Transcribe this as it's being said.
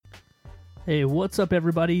Hey, what's up,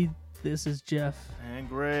 everybody? This is Jeff And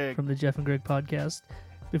Greg. from the Jeff and Greg Podcast.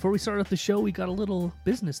 Before we start off the show, we got a little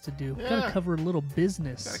business to do. Yeah. Gotta cover a little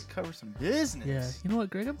business. Gotta cover some business. Yeah. You know what,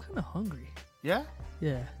 Greg? I'm kind of hungry. Yeah?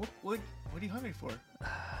 Yeah. What are you hungry for?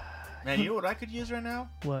 Man, you know what I could use right now?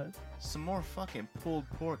 What? Some more fucking pulled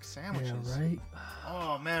pork sandwiches. Yeah, right?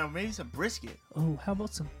 Oh, man, or maybe some brisket. Oh, how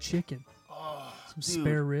about some chicken? Oh, Some dude.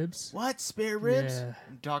 spare ribs? What? Spare ribs? Yeah.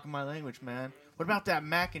 I'm talking my language, man. What about that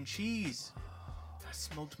mac and cheese? That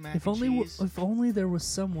smoked mac If and only, cheese? if only there was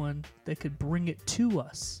someone that could bring it to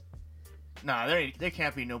us. Nah, there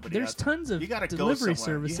can't be nobody There's out tons of You gotta go delivery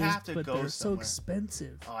somewhere. You services, have to but go they're so somewhere.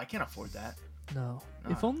 expensive. Oh, I can't afford that. No.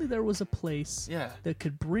 Nah. If only there was a place Yeah. that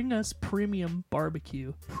could bring us premium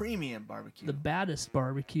barbecue. Premium barbecue. The baddest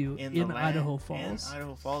barbecue in in the land, Idaho Falls. In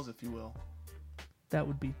Idaho Falls, if you will. That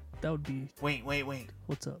would be. Wait.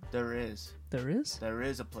 What's up? There is. There is There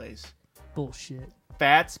is a place. bullshit.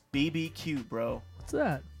 Fats BBQ, bro. What's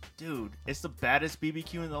that? Dude, it's the baddest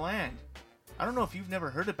BBQ in the land. I don't know if you've never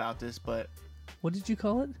heard about this, but What did you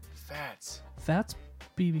call it? Fats. Fats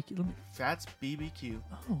BBQ. Fats BBQ.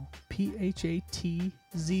 Oh, PHATZZ.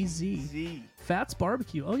 Z. Fats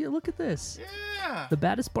barbecue. Oh yeah, look at this. Yeah. The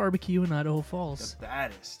baddest barbecue in Idaho Falls. The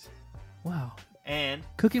baddest. Wow. And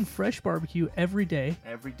Cooking fresh barbecue every day.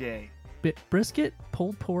 every day. Brisket,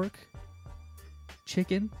 pulled pork,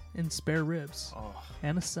 chicken, and spare ribs. Oh.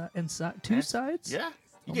 And two And- sides? Yeah.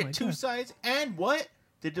 You Oh get my two God. sides and what?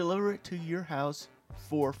 They deliver it to your house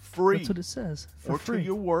for free. That's what it says. For or free. to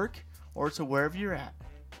your work or to wherever you're at.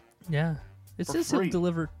 Yeah. It For says he'll free.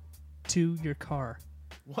 deliver to your car.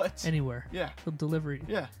 What? Anywhere. Yeah. He'll deliver you.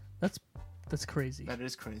 Yeah. That's crazy. That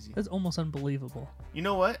is crazy. That's almost unbelievable. You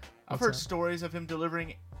know what? I've What's heard that? stories of him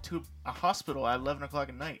delivering to a hospital at 11 o'clock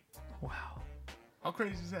at night. Wow. How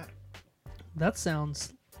crazy is that? That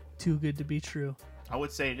sounds too good to be true. I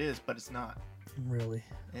would say it is, but it's not. Really.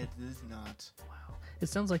 It is not. Wow. It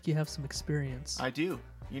sounds like you have some experience. I do.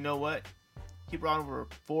 You know what? He brought over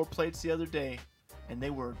 4 plates the other day, and they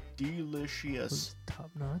were delicious. Was it top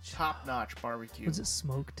notch? Top-notch barbecue. Was it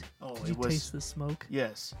smoked? Oh, Could it you was- taste the smoke?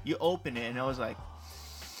 Yes. You open it, and I was like,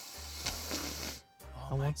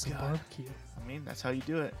 I want some God. barbecue. I mean, that's how you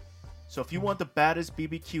do it. So if you want the baddest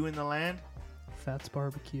BBQ in the land, Fats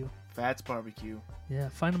barbecue. Fats Barbecue. Yeah.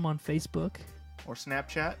 Find them on Facebook. Or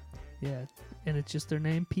Snapchat. Yeah. And it's just their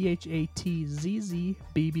name, PHATZZ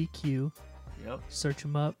BBQ. Yep. Search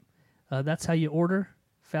them up. That's how you order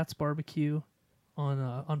Fats Barbecue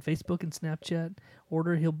on Facebook and Snapchat.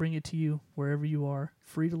 Order, he'll bring it to you wherever you are.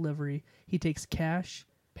 Free delivery. He takes cash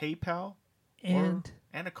PayPal and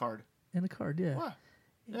and a card. a card. Yeah, What?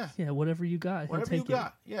 Yeah. yeah. Whatever you got, he'll Whatever you take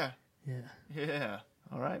got. Yeah. it. Yeah. Yeah.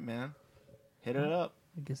 All right, man. Hit it up.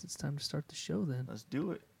 I guess it's time to start the show then. Let's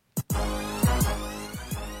do it.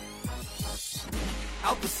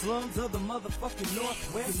 Out the slums of the motherfucking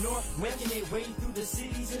Northwest, making their way through the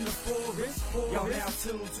cities in the forest. Y'all now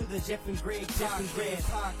tuned to the Jeff and Greg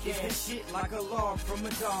podcast. It's this shit like a log from a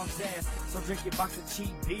dog's ass. So drink your box of cheap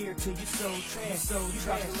beer till you so trash. You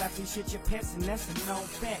got to laugh and shit your pants, and that's a known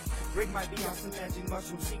fact. Greg might be on some magic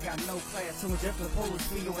mushrooms, he got no class. So when Jeff the Polish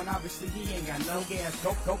feel, and obviously he ain't got no gas.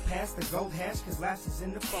 Go past the gold hash, cause last is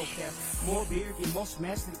in the forecast. More beer, get more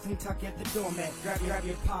smashed than clean tuck at the doormat. Grab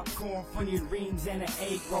your popcorn, funny rings, and an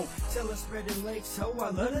egg roll. Tell us spreading legs, ho. I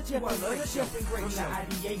love the Jeff and Greg show. From the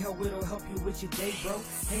IDA, ho, it'll help you with your day, bro.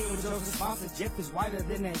 Hang with those sponsors, Jeff is whiter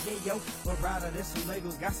than that yayo. But rather, there's some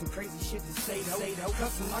Legos, got some crazy shit to say, though.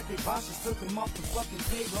 Custom like they bosses, took them off the fucking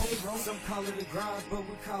payroll. Some call it a garage, but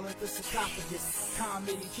we call it the sarcophagus.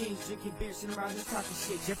 Comedy kings drinking beer, sitting around just talking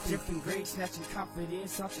shit. Jeff and Greg snatching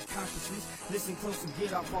confidence out your consciousness. Listen close and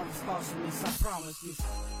get off all these thoughts from this, I promise you.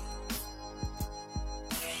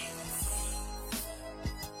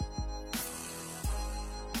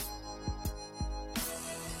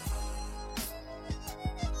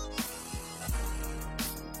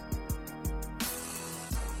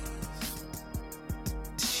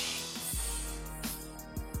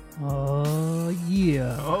 Oh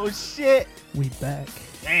yeah, Oh, shit. we back.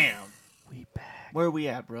 Damn. We back. Where are we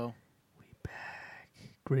at, bro? We back.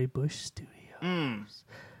 Gray Bush Studios. Mm.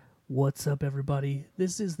 What's up, everybody?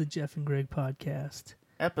 This is the Jeff and Greg podcast,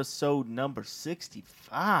 Episode number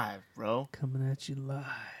 65, bro. coming at you live.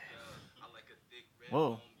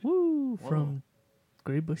 Whoa. Woo! Whoa. From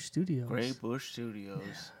Gray Bush Studios. Gray Bush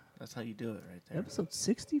Studios. That's how you do it right there. Episode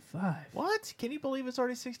 65. What? Can you believe it's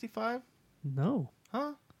already 65? No.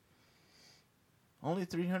 Huh? Only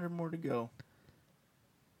 300 more to go.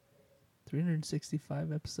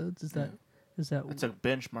 365 episodes? Is that That's a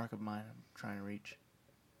benchmark of mine I'm trying to reach.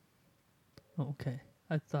 Oh, okay.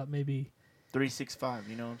 I thought maybe 365,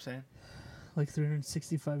 you know what I'm saying? like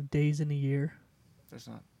 365 days in a year. There's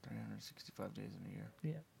not 365 days in a year.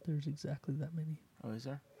 Yeah, there's exactly that many. Oh, is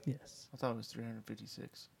there? Yes. I thought it was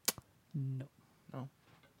 356. No. No.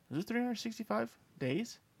 Is it 365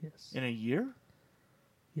 days Yes. in a year?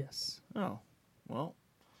 Yes. Oh, well,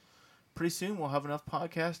 pretty soon we'll have enough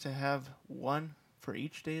podcasts to have one for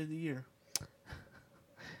each day of the year.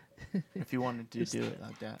 If you wanted to do it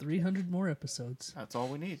like that. 300 more episodes. That's all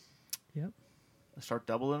we need. Yep. Let's start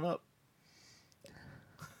doubling up.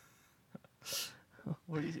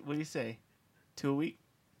 What do you say? 2 a week?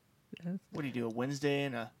 Yeah. What do you do? A Wednesday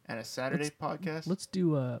and a Saturday podcast? Let's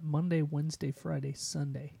do a Monday, Wednesday, Friday,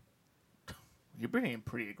 Sunday. You're being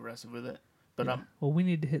pretty aggressive with it. But Yeah. Well, we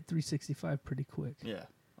need to hit 365 pretty quick. yeah,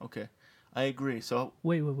 okay. I agree. So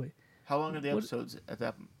Wait. how long are the What- episodes at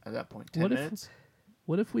that point? 10 What if- minutes?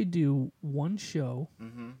 What if we do one show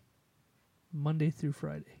Mm-hmm. Monday through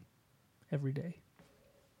Friday every day?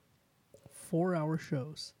 4-hour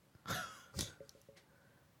shows. Are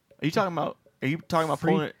you talking about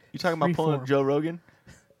Free- pulling it? You talking about free pulling form. Joe Rogan?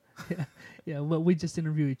 Yeah, well, we just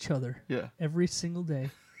interview each other Yeah. every single day.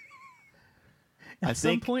 At I some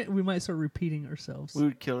think point, we might start repeating ourselves. we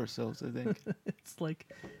would kill ourselves, I think. It's like,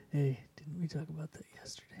 hey, didn't we talk about that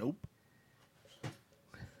yesterday?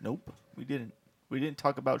 Nope. We didn't. We didn't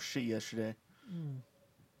talk about shit yesterday.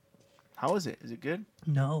 How is it? Is it good?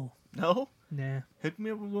 No. No? Nah. Hook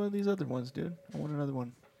me up with one of these other ones, dude. I want another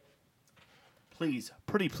one. Please.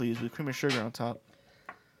 Pretty please, with cream and sugar on top.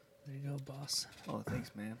 There you go, boss. Oh,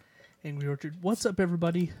 thanks, man. Angry Orchard. What's up,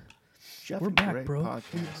 everybody? Jeff We're and back, Greg bro.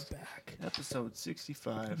 Podcast. We are back. Episode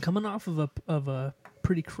 65. Coming off of a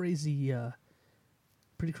pretty crazy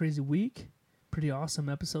week. Pretty awesome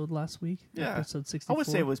episode last week. Yeah. Episode 64. I would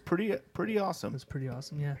say it was pretty It awesome. was pretty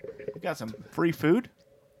awesome. Yeah. We got some free food.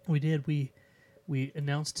 We did. We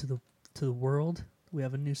announced to the world we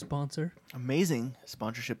have a new sponsor. Amazing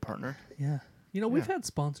sponsorship partner. Yeah. You know, we've Yeah. had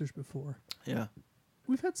sponsors before. Yeah.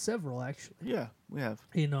 We've had several actually. Yeah, we have.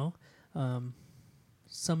 You know,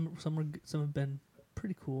 some have been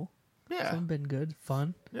pretty cool. Yeah. Some have been good,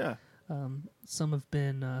 fun. Yeah. Some have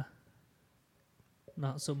been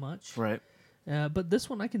not so much. Right. But this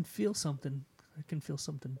one, I can feel something. I can feel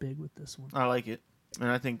something big with this one. I like it. And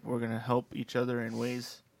I think we're going to help each other in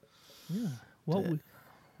ways Yeah. Well, that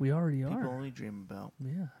we already people are. only dream about.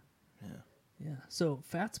 Yeah. Yeah. Yeah. So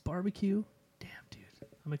Fats Barbecue. Damn, dude.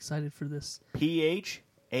 I'm excited for this.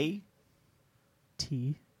 PHA?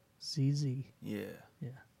 TZZ. Yeah. Yeah.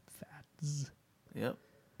 Fats. Yep.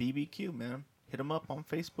 BBQ, man. Hit them up on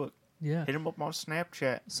Facebook. Yeah. Hit them up on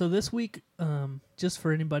Snapchat. So this week, just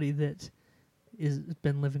for anybody that is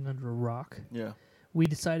been living under a rock, Yeah. we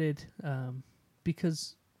decided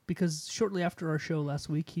because shortly after our show last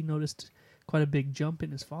week, he noticed quite a big jump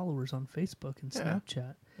in his followers on Facebook and Yeah.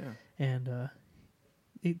 Snapchat, Yeah. and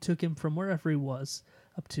it took him from wherever he was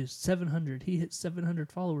up to 700. He hit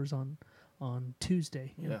 700 followers on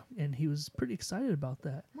Tuesday, Yeah. and he was pretty excited about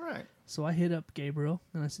that. Right. So I hit up Gabriel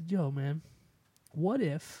and I said, "Yo, man, what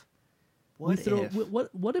if What we throw if?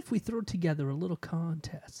 what if we throw together a little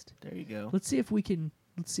contest? There you go. Let's see if we can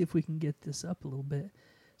get this up a little bit."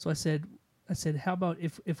 So I said, how about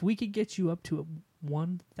if we could get you up to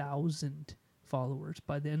 1,000 followers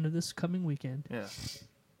by the end of this coming weekend, Yeah.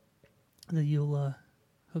 then you'll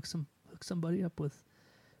hook somebody up with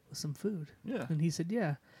some food. Yeah. And he said,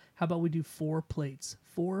 "Yeah. How about we do 4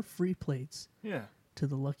 free plates Yeah. to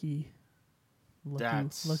the lucky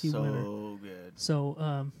That's so winner." good.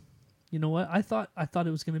 So, you know what? I thought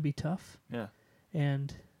it was going to be tough, Yeah.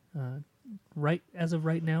 and as of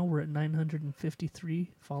right now, we're at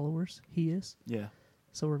 953 followers. He is, Yeah.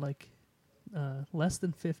 so we're like less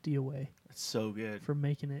than 50 away It's so good. from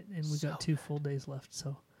making it, and we So got 2 full days left.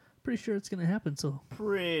 So, pretty sure it's going to happen. So,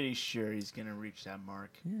 Pretty sure he's going to reach that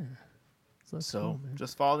mark. yeah. So that's So cool, man.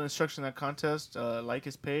 just follow the instructions in that contest. Like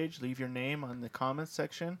his page. Leave your name on the comments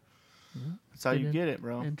section. Yeah. That's how Get you in- get it,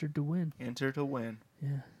 bro. Entered to win. Enter to win.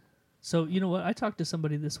 Yeah. So you know what? I talked to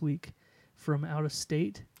somebody this week from out of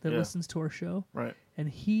state that Yeah. listens to our show, Right. and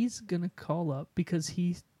he's gonna call up because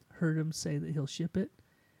he heard him say that he'll ship it.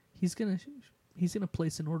 He's gonna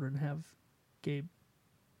place an order and have Gabe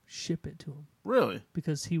ship it to him Really?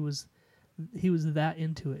 because he was that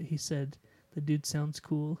into it. He said the dude sounds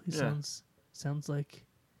cool. He Yeah. sounds like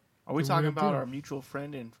Are we The talking real about deal. our mutual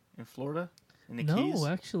friend in Florida? In the no, Keys?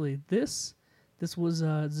 actually this was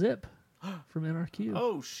Zip from NRQ.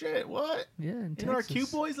 Oh, shit. What? yeah, in NRQ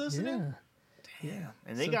Texas. boys listening? Yeah. Damn.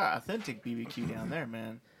 And they So- got authentic BBQ down there,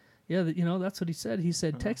 man. Yeah, that's what he said. He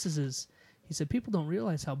said Texas is. He said people don't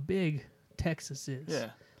realize how big Texas is.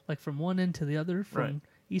 Yeah. Like from one end to the other, from Right.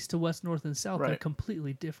 east to west, north and south, they're Right.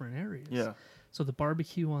 completely different areas. Yeah. So the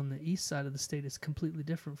barbecue on the east side of the state is completely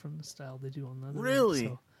different from the style they do on the other end.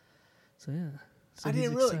 Really? So yeah. So I he's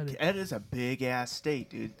didn't really. excited. That is a big ass state,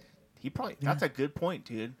 dude. That's a good point,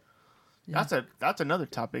 dude. Yeah. That's another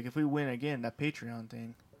topic. If we win again, that Patreon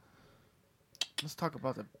thing. Let's talk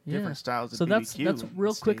about the Yeah. different styles of So BBQ. that's in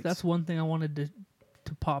real the quick. States. That's one thing I wanted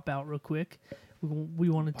to pop out real quick. We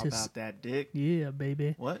wanted Pop to out that dick. yeah,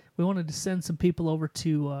 baby. What? We wanted to send some people over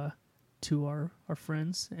to our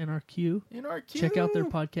friends NRQ. In our queue. Check out their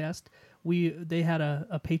podcast. They had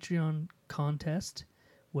a Patreon contest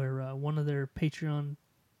where one of their Patreon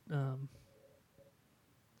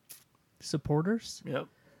supporters Yep.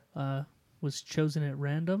 was chosen at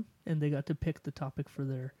random, and they got to pick the topic for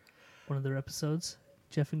one of their episodes.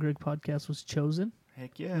 Jeff and Greg podcast was chosen.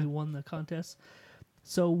 Heck yeah. We won the contest.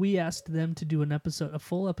 So we asked them to do a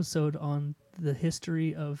full episode on the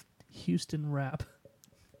history of Houston rap.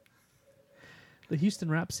 The Houston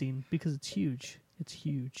rap scene, because it's huge. It's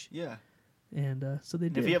huge. Yeah. And so they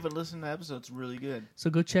did. If you haven't listened to the episode, it's really good. So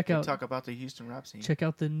go check We out talk about the Houston rap scene. check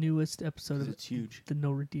out the newest episode 'Cause of it's huge. the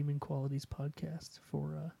No Redeeming Qualities podcast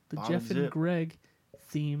for the Bob Jeff and and Zip. Greg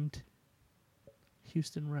themed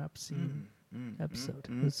Houston rap scene episode.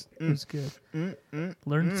 It was good.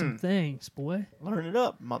 Learned some things, boy. Learn it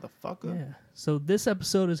up, motherfucker. Yeah. So this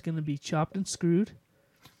episode is going to be chopped and screwed.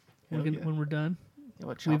 Hell yeah. When we're done, You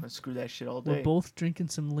want to chop and screw that shit all day. we're both drinking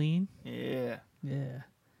some lean. Yeah. Yeah.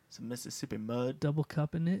 Some Mississippi mud. Double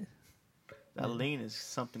cupping it. That lean is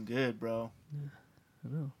something good, bro. I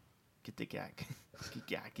know. Get the guy.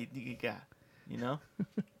 Get the guy. You know?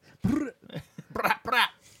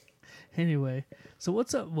 Anyway, so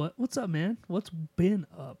what's up? What's up, man? What's been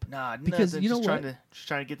up? Nah, Because nothing. you know just what?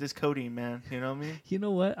 trying to get this codeine, man. You know what I mean? You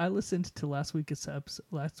know what? I listened to last week's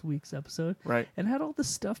episode, Right. and had all this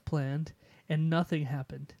stuff planned, and nothing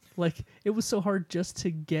happened. Like it was so hard just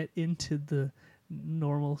to get into the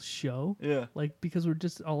normal show. Yeah. Like because we're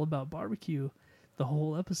just all about barbecue, the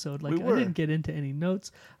whole episode. Like We I were. didn't get into any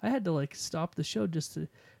notes. I had to like stop the show just to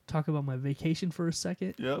talk about my vacation for a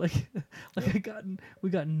second. Yep. Like we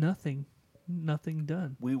got nothing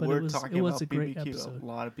done. We But were it was talking a about great BBQ. episode. A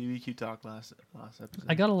lot of BBQ talk last episode.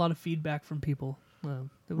 I got a lot of feedback from people.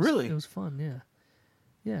 Really? It was fun. Yeah,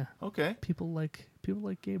 yeah. Okay. People like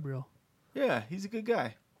Gabriel. Yeah, he's a good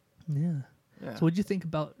guy. Yeah. Yeah. So what'd you think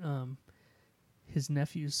about his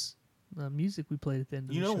nephew's music we played at the end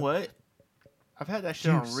of You the know show? what? I've had that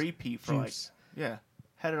shit on Juice. repeat for Juice.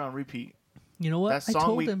 had it on repeat. You know what? That I song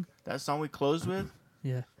told him. That song we closed with,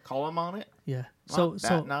 Yeah. Call Him on it. Yeah.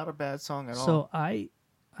 Not a bad song at all. So I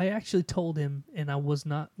actually told him, and I was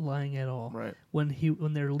not lying at all. Right. When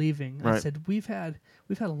they're leaving, I Right. said we've had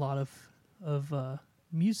a lot of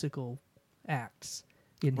musical acts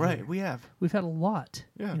in Right, here. we've had a lot.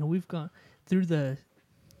 Yeah. You know, we've gone through the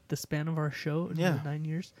span of our show in Yeah. the 9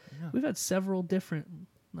 years. Yeah. We've had several different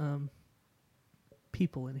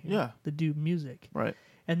people in here Yeah. that do music. right.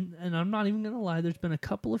 And I'm not even gonna lie. There's been a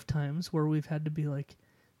couple of times where we've had to be like,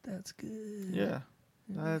 "That's good. Yeah.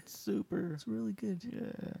 That's super. It's really good.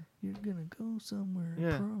 Yeah. You're gonna go somewhere. I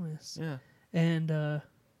Yeah. promise." Yeah. And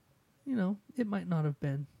you know, it might not have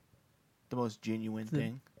been The most genuine the,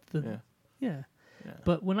 thing. the Yeah. yeah. Yeah.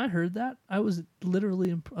 But when I heard that, I was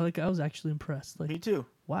literally I was actually impressed. Like, Me too.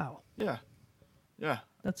 wow, Yeah. Yeah.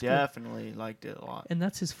 that's good. Definitely liked it a lot. And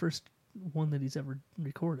that's his first one that he's ever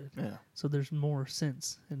recorded. Yeah. So there's more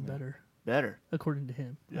since and better, Better. according to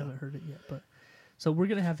him. Yeah. I haven't heard it yet, but so we're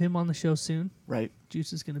gonna have him on the show soon. Right.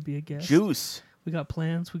 Juice is gonna be a guest. Juice. We got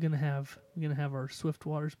plans. We're gonna have our Swift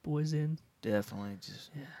Waters boys in. Definitely.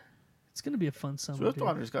 Just It's gonna be a fun summer. dude.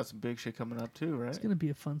 Swiftwater's got some big shit coming up too, right? It's gonna be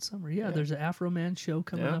a fun summer. Yeah, Yeah. there's an Afro Man show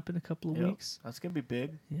coming Yeah. up in a couple of Yep. weeks. That's gonna be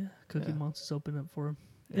big. Yeah, Cookie Yeah. Monster's open up for him.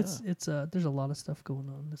 Yeah. It's there's a lot of stuff going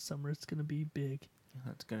on this summer. It's gonna be big.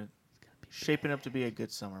 That's gonna It's gonna be shaping up to be a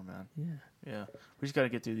good summer, man. yeah. Yeah. We just gotta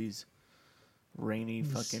get through these rainy,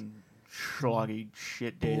 These fucking schloggy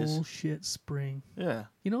shit days. Bullshit spring. Yeah.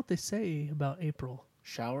 You know what they say about April?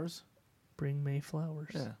 Showers. Bring May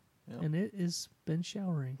flowers. Yeah. Yep. And it has been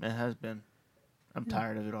showering. It has been. I'm Yeah.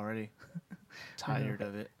 tired of it already. Tired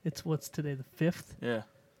of it. It's what's today, the 5th, Yeah.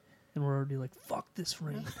 and we're already like, fuck this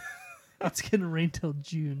rain. It's gonna rain till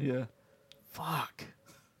June. Yeah. Fuck.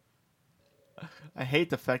 I hate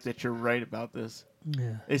the fact that you're right about this.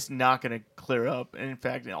 Yeah. It's not going to clear up. And in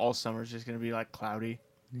fact, all summer is just going to be like cloudy.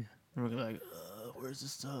 Yeah. And we're going to be like, where's the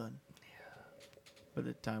sun? Yeah. By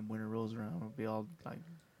the time winter rolls around, we'll be all like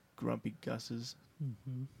grumpy gusses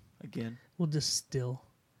again. We'll just still,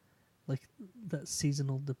 like, that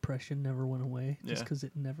seasonal depression never went away just Yeah. because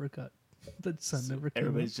it never got, the sun So never came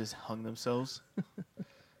everybody's up. just hung themselves.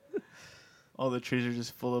 All the trees are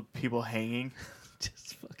just full of people hanging.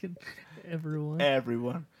 Just fucking everyone.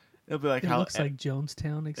 Everyone. It'll be like It how looks like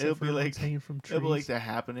Jonestown, except for everyone's hanging from trees. It'll be like that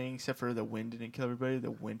happening, except for the wind didn't kill everybody.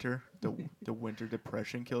 The winter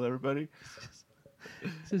depression killed everybody.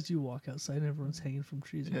 It says you walk outside and everyone's hanging from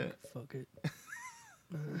trees. Yeah. Like, fuck it.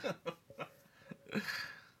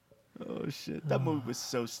 Oh shit! That movie was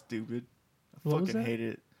so stupid. I What was fucking that?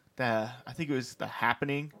 hated it. I think it was The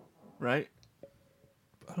Happening, right?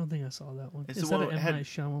 I don't think I saw that one. It's Is the that one an M. that had- Night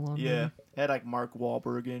Shyamalan Yeah, movie? it had like Mark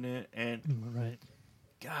Wahlberg in it, and Right.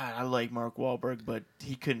 God, I like Mark Wahlberg, but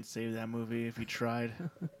he couldn't save that movie if he tried.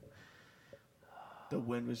 The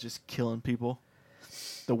wind was just killing people.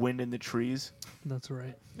 The wind in the trees. That's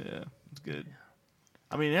right. Yeah, it's good.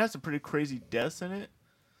 I mean, it has some pretty crazy deaths in it,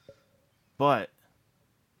 but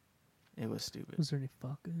it was stupid. Was there any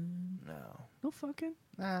fucking? No. No fucking?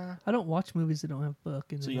 Nah. I don't watch movies that don't have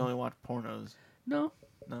fucking So in you them. only watch pornos? No.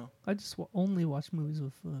 No. I just only watch movies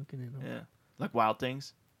with fucking in them. Yeah. Like Wild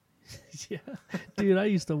Things? Yeah. Dude, I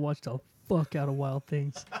used to watch the fuck out of Wild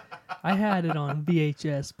Things. I had it on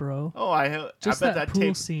VHS, bro. Oh, I bet that pool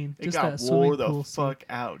tape, scene. it Just got that swimming wore the pool scene. fuck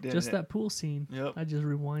out, didn't Just it? that pool scene. Yep. I just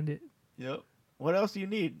rewind it. Yep. What else do you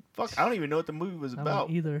need? Fuck, I don't even know what the movie was I about.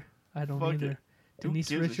 don't either. I don't Fuck either. it. Who Denise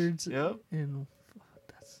gives a Richards Yep. and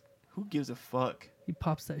Who gives a fuck? he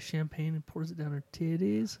pops that champagne and pours it down her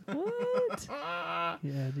titties. What?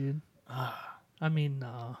 Yeah, dude. I mean,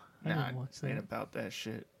 nah. I didn't watch Ain't that. about that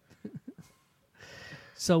shit.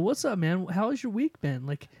 So what's up, man? How has your week been?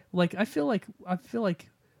 Like I feel like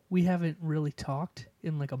we haven't really talked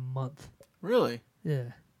in like a month. Really? Yeah.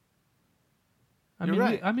 You're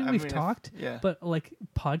right. We've talked, yeah. but like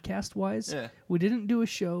podcast wise, Yeah. we didn't do a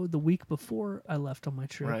show the week before I left on my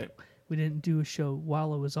trip. Right. We didn't do a show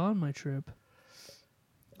while I was on my trip.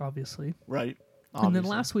 Obviously. Right. And then Obviously.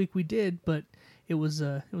 last week we did, but it was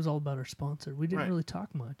all about our sponsor. We didn't Right. really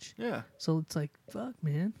talk much. Yeah. So it's like, fuck,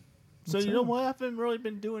 man. So What's you know up? what? I haven't really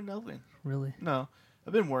been doing nothing. Really? No.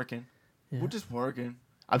 I've been working. Yeah. We're just working.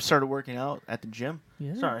 I've started working out at the gym.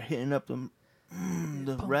 Yeah. Started hitting up the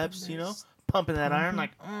Pumping reps, you know, this. pumping that iron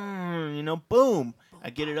like, you know, boom. I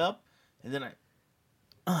get it up, and then I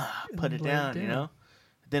put it let it down, you down. know.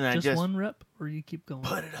 Then I just one rep, or you keep going?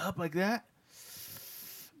 put it up like that.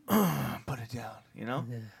 Put it down, you know.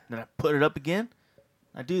 Yeah. Then I put it up again.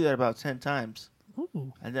 I do that about 10 times,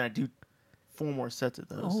 Ooh. and then I do 4 more sets of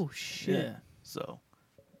those. Oh shit. Yeah. So,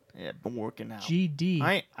 yeah, been working out. GD.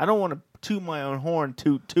 I don't want to toot my own horn,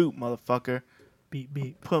 toot, motherfucker. Beep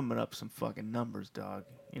beep. Putting up some fucking numbers, dog.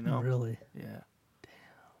 You know? Really? Yeah.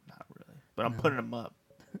 Damn. Not really. But I'm putting them up.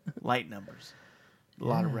 Light numbers. A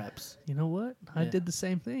lot of Yeah. reps. You know what? I Yeah. did the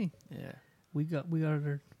same thing. Yeah. We got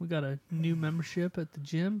a new membership at the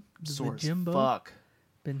gym. The Sore as Jimbo. fuck.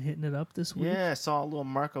 Been hitting it up this week. Yeah, I saw a little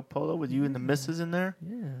Marco Polo with you and the missus in there.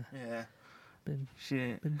 Yeah. Yeah. Been She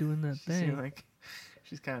didn't. been doing that She seemed thing. like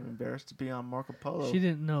she's kind of embarrassed to be on Marco Polo. She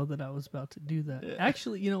didn't know that I was about to do that. Yeah.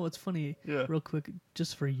 Actually, you know what's funny? Yeah. Real quick,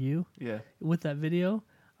 just for you, Yeah. with that video,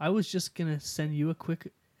 I was just gonna send you a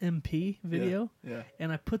quick MP video, Yeah.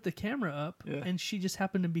 and I put the camera up, Yeah. and she just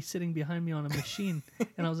happened to be sitting behind me on a machine,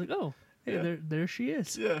 and I was like, "Oh, hey, Yeah. there she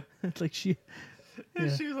is." Yeah. It's like she, And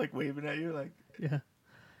Yeah. she was like waving at you, like yeah,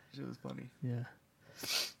 she was funny.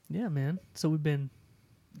 yeah, man. So we've been,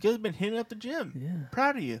 You guys have been hitting up the gym. yeah,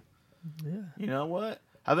 Proud of you. yeah. You know what?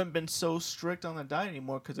 I haven't been so strict on the diet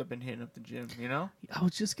anymore because I've been hitting up the gym. You know? I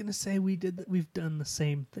was just gonna say we've done the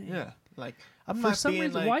same thing. Yeah. Like I'm For not some being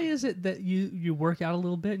reason, like, why is it that you work out a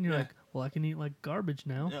little bit and you're Yeah. like, well, I can eat like garbage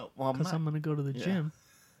now No, well, I'm because not. I'm gonna go to the Yeah. gym.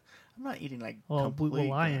 I'm not eating like Well, complete.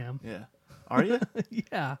 well, I am. Yeah. Are you?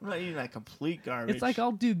 Yeah. I'm not eating like complete garbage. It's like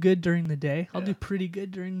I'll do good during the day. I'll Yeah. do pretty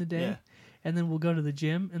good during the day. Yeah. And then we'll go to the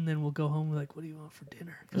gym, and then we'll go home. We're like, what do you want for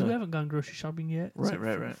dinner? Because we Yeah. haven't gone grocery shopping yet. Right, So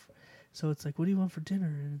right. So it's like, what do you want for dinner?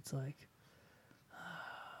 And it's like,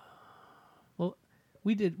 well,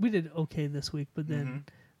 we did okay this week, but then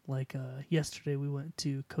like yesterday we went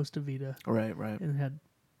to Costa Vida Right. and had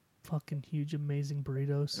fucking huge, amazing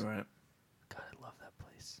burritos. Right. God, I love that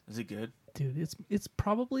place, Is it good? dude. It's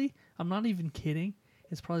probably, I'm not even kidding.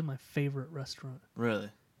 It's probably my favorite restaurant. Really?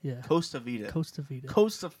 Yeah, Costa Vida. Costa Vida.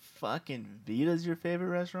 Costa fucking Vita's your favorite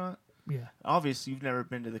restaurant? Yeah. Obviously, you've never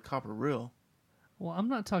been to the Copper Reel. Well, I'm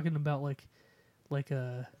not talking about like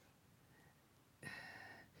a.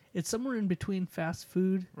 It's somewhere in between fast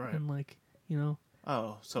food Right. and like, you know,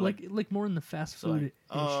 Oh, so like more in the fast so food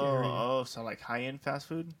like, area. so like high end fast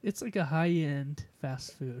food. It's like a high end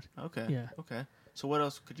fast food. Okay. Yeah. Okay. So what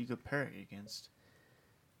else could you compare it against?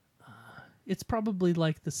 It's probably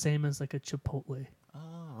like the same as like a Chipotle.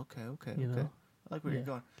 Oh, okay. You know? I like where you're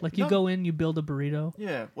going. Like you go in, you build a burrito.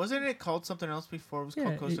 Yeah. Wasn't it called something else before? It was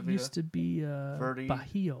called Costa it Vida. used to be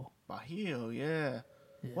Bajío. Bajío, yeah.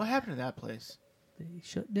 Yeah. What happened to that place? They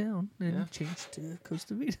shut down and changed to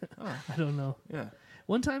Costa Vida. Oh. I don't know. Yeah.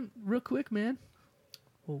 One time, real quick, man.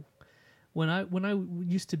 Oh, when I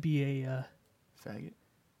used to be a faggot.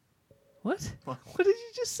 What? What? What did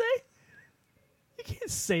you just say? You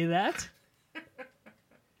can't say that.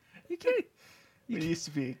 You can't. You used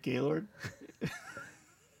to be a gaylord.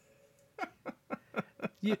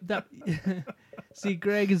 See,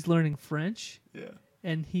 Greg is learning French. Yeah.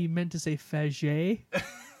 And he meant to say faget.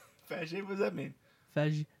 Faget? What does that mean?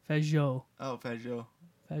 Fajot. Oh, Fajot.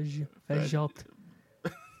 Fajot.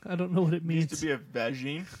 I don't know what it means. Used to be a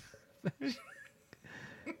vagine.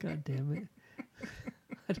 God damn it.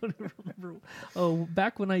 I don't even remember. Oh,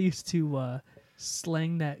 back when I used to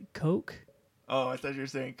slang that Coke. Oh, I thought you were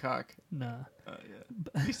saying cock. Nah. Yeah.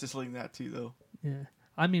 I used to sling that too, though. Yeah.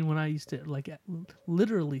 I mean, when I used to, like,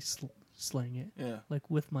 literally slang it. Yeah. Like,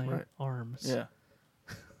 with my arms. Yeah.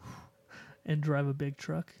 And drive a big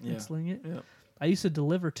truck and sling it. Yeah. I used to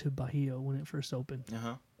deliver to Bajío when it first opened.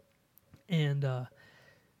 Uh-huh. And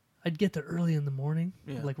I'd get there early in the morning,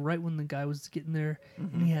 like right when the guy was getting there,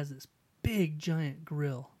 and he has this big giant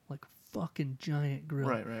grill, like fucking giant grill,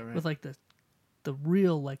 right, with like the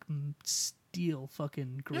real like steel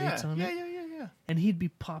fucking grates on it. Yeah. And he'd be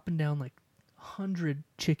popping down like 100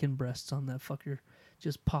 chicken breasts on that fucker,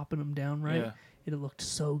 just popping them down, right? Yeah. And it looked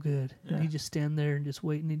so good. Yeah. And he'd just stand there and just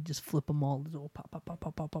wait, and he'd just flip them all, little pop, pop, pop,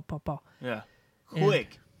 pop, pop, pop, pop, pop. Yeah.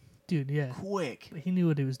 Quick. Dude, yeah. Quick. But he knew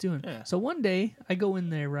what he was doing. Yeah. So one day, I go in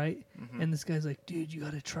there, right? And this guy's like, dude, you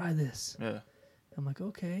got to try this. Yeah. I'm like,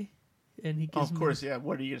 okay. And he gives of course, yeah.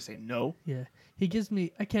 What are you going to say? No? Yeah. He gives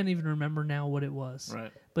me, I can't even remember now what it was.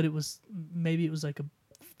 Right. But it was, maybe it was like a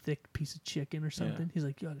thick piece of chicken or something. Yeah. He's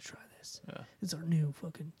like, you got to try this. Yeah. It's our new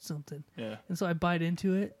fucking something. Yeah. And so I bite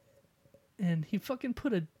into it, and he fucking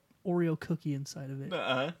put a Oreo cookie inside of it.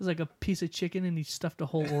 It was like a piece of chicken, and he stuffed a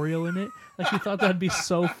whole Oreo in it. Like, he thought that'd be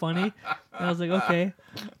so funny. And I was like, okay.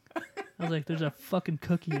 I was like, there's a fucking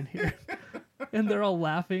cookie in here. And they're all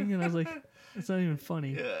laughing, and I was like, it's not even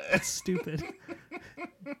funny. Yeah. It's stupid.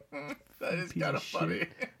 That is kind of funny.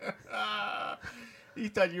 You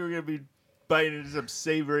thought you were going to be biting into some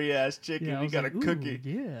savory ass chicken. Yeah, You got like, a cookie.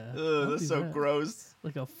 Yeah. Ugh, that's so gross.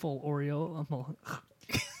 Like a full Oreo. I'm all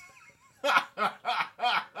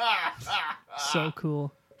so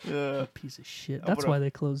cool. Yeah. Piece of shit. That's why they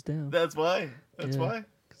closed down. That's why. That's why.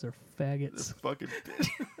 Because they're faggots. This fucking bitch.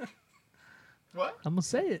 What? I'm gonna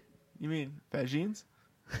say it. You mean vagines?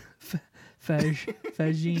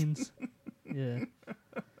 Vagines. Yeah.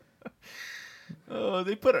 Oh,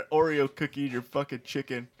 they put an Oreo cookie in your fucking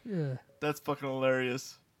chicken. Yeah. That's fucking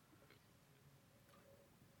hilarious.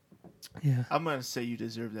 Yeah. I'm gonna say you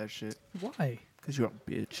deserve that shit. Why? Because you're a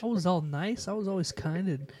bitch. I was all nice. I was always kind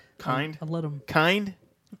and Kind? I let them. Kind?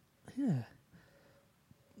 Yeah.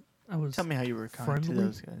 I was. Tell me how you were kind friendly. to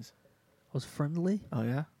those guys. I was friendly. Oh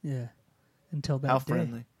yeah? Yeah. Until that How day.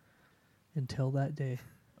 friendly? Until that day.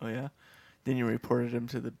 Oh yeah? Then you reported them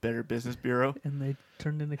to the Better Business Bureau. And they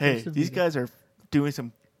turned into. Hey, Costa these Vida. guys are doing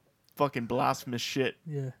some fucking blasphemous shit.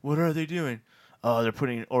 Yeah. What are they doing? Oh, they're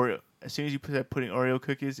putting Oreo. As soon as you putting Oreo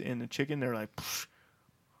cookies in the chicken, they're like,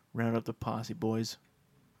 round up the posse, boys.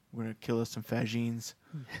 We're gonna kill us some vagines.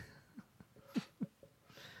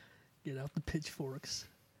 Get out the pitchforks.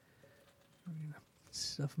 We're gonna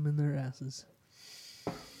stuff them in their asses.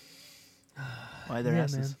 Why their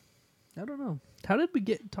asses? Man. I don't know. How did we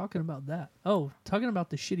get talking about that? Oh, talking about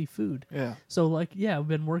the shitty food. Yeah. So, like, yeah, I've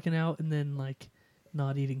been working out and then, like,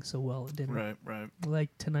 not eating so well at dinner. Right. Like,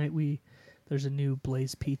 tonight there's a new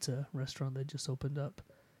Blaze Pizza restaurant that just opened up.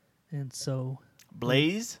 And so...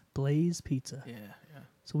 Blaze Pizza. Yeah.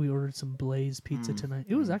 So we ordered some Blaze Pizza tonight.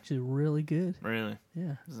 It was actually really good. Really?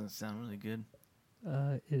 Yeah. Doesn't sound really good.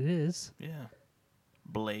 It is. Yeah.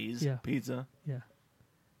 Blaze Yeah. Pizza. Yeah.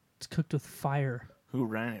 It's cooked with fire. Who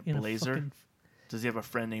ran it? in a Blazer? fucking- Does he have a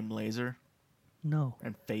friend named Laser No.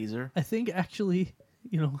 and Phaser? I think actually,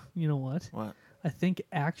 you know what? What? I think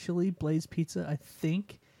actually Blaze Pizza,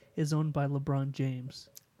 is owned by LeBron James.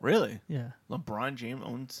 Really? Yeah. LeBron James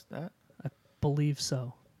owns that? I believe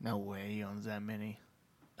so. No way he owns that many.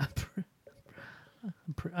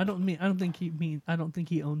 I don't think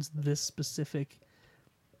he owns this specific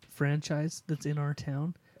franchise that's in our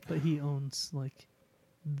town, but he owns like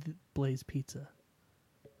Blaze Pizza.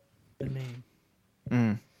 The name.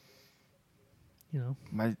 You know.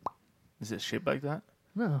 Is it shaped like that?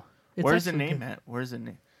 No. It's Where's the actually name good. at? Where's the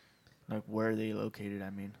name? Like, where are they located? I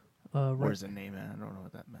mean, Right, where's the name at? I don't know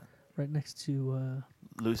what that meant. right next to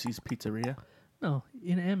Lucy's Pizzeria? No,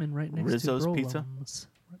 in Ammon, right next Rizzo's to Brolam's. Pizza?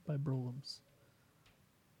 Right by Brolam's.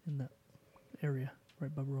 In that area,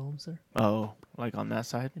 right by Brolam's there. Oh, like on that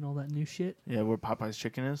side? And all that new shit. Yeah, where Popeye's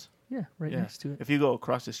Chicken is? Yeah, right next to it. If you go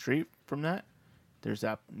across the street from that, there's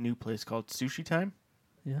that new place called Sushi Time.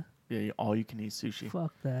 Yeah. Yeah, all you can eat sushi.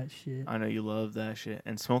 Fuck that shit. I know you love that shit.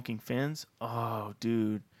 And Smoking Fins. Oh,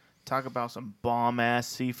 dude. Talk about some bomb-ass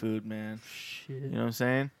seafood, man. Shit. You know what I'm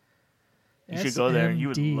saying? You should go there and you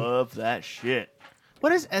would love that shit.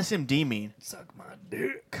 What does SMD mean? Suck my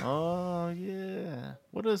dick. Oh, yeah.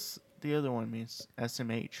 What does the other one mean?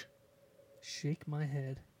 SMH. Shake my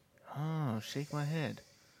head. Oh, shake my head.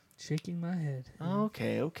 Shaking my head.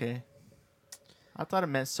 Okay. I thought it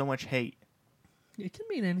meant so much hate. It can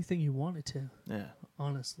mean anything you want it to. Yeah.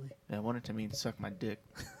 Honestly. Yeah, I want it to mean suck my dick.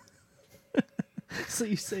 So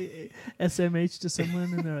you say SMH to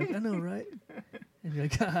someone and they're like, I know, right? And you're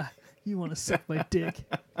like, you want to suck my dick.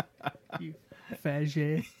 You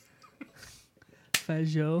fagé.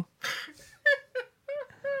 Fajo.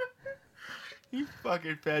 You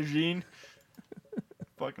fucking fagine.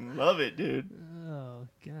 Fucking love it, dude. Oh,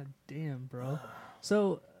 god damn, bro.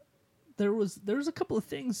 So there was a couple of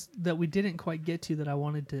things that we didn't quite get to that I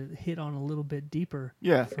wanted to hit on a little bit deeper.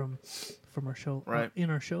 Yeah. From our show, right? In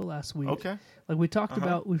our show last week. Okay. Like we talked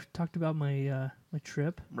about my my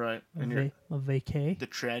trip. Right. My vacay. The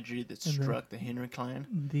tragedy that struck the Henry clan.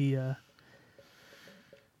 The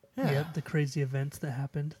the crazy events that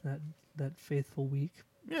happened that fateful week.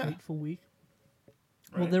 Yeah. Fateful week.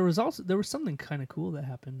 Right. Well, there was something kind of cool that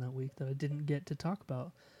happened that week that I didn't get to talk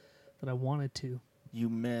about that I wanted to. You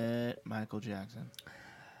met Michael Jackson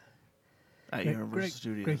at Universal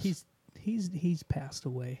Studios. Greg, he's passed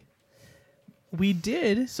away. We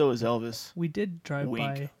did. So is Elvis. We did drive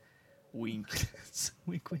by. Wink.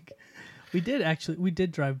 Wink, wink. We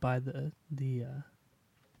did drive by the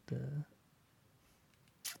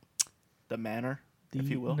manor, if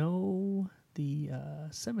you will. No, the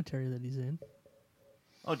cemetery that he's in.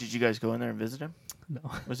 Oh, did you guys go in there and visit him? No.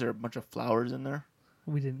 Was there a bunch of flowers in there?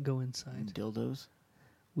 We didn't go inside. And dildos?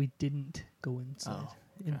 We didn't go inside. Oh,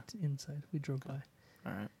 okay. Inside. We drove by.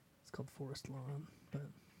 All right. It's called Forest Lawn.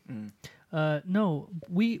 But no,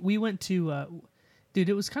 we went to dude,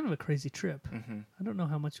 it was kind of a crazy trip. Mm-hmm. I don't know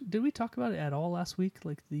how much did we talk about it at all last week,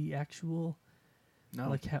 like the actual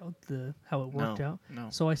like how it worked out. No.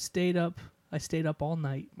 So I stayed up all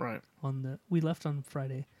night. Right. We left on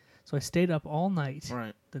Friday. So I stayed up all night.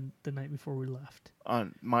 Right. The night before we left.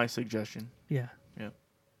 On my suggestion. Yeah. Yeah.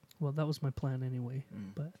 Well, that was my plan anyway.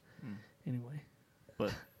 But anyway.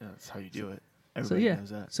 But that's how you do it. Everybody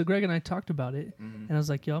knows that. So Greg and I talked about it, and I was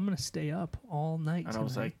like, "Yo, I'm gonna stay up all night." And tonight. I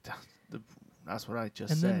was like, "That's what I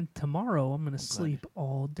just said." said." And then tomorrow, I'm gonna sleep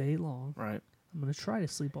all day long. Right. I'm gonna try to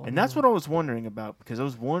sleep all. And day that's long. what I was wondering about, because I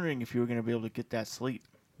was wondering if you were gonna be able to get that sleep.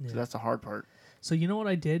 Yeah. So that's the hard part. So you know what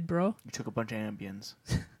I did, bro? You took a bunch of Ambiens.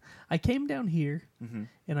 I came down here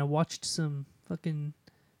and I watched some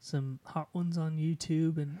hot ones on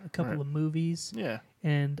YouTube and a couple of movies. Yeah.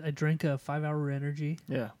 And I drank a 5-hour energy.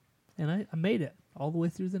 Yeah. And I made it all the way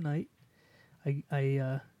through the night.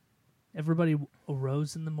 I everybody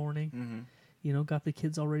arose in the morning. Mm-hmm. You know, got the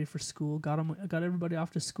kids all ready for school. Got everybody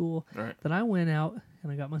off to school. Right. Then I went out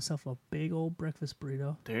and I got myself a big old breakfast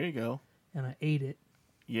burrito. There you go. And I ate it.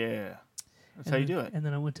 Yeah. That's how you do it. And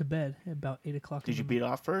then I went to bed at about 8 o'clock. Did you beat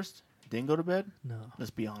off first? Then go to bed? No.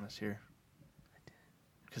 Let's be honest here. I did.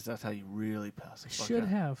 Because that's how you really pass the fuck should out.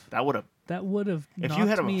 have. That would have if you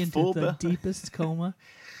had me into the deepest coma.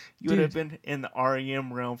 You would have been in the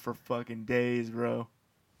REM realm for fucking days, bro.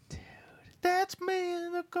 Dude. That's me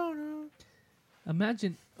in the corner.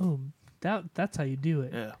 Imagine, that's how you do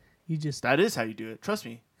it. Yeah. That is how you do it. Trust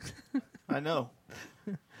me. I know.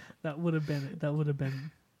 That would have been a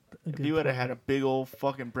good if you would have had a big old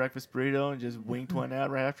fucking breakfast burrito and just winked one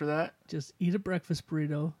out right after that. Just eat a breakfast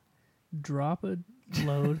burrito, drop a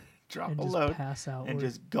load, pass out. And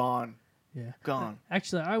just gone. Yeah. Gone.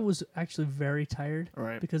 Actually, I was very tired.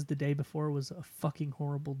 Right. Because the day before was a fucking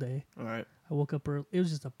horrible day. All right. I woke up early. It was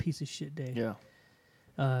just a piece of shit day. Yeah.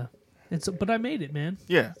 But I made it, man.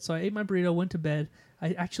 Yeah. So I ate my burrito, went to bed.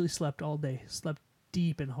 I actually slept all day. Slept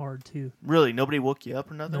deep and hard too. Really? Nobody woke you up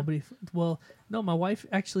or nothing? Nobody. Well, no. My wife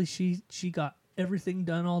actually she got everything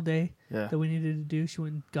done all day that we needed to do. She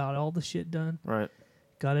went and got all the shit done. Right.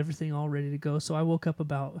 Got everything all ready to go. So I woke up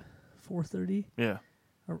about 4:30. Yeah.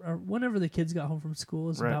 Or whenever the kids got home from school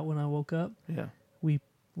is about when I woke up. Yeah. We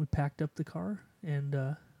packed up the car and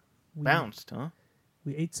we bounced, huh?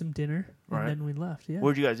 We ate some dinner and then we left. Yeah.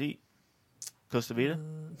 Where'd you guys eat? Costa Vida?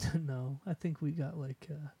 No, I think we got like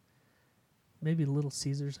maybe Little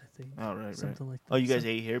Caesars, I think. Oh, right, something like that. Oh, you guys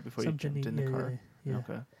ate here before you jumped in the car? Yeah.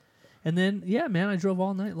 Okay. And then, yeah, man, I drove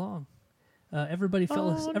all night long. Everybody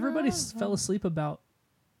fell asleep about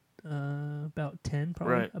 10,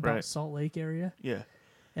 probably, about Salt Lake area. Yeah.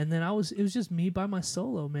 And then it was just me by my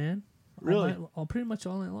solo, man. Really? Pretty much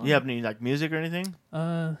all night long. You have any like music or anything?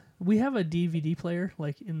 We have a DVD player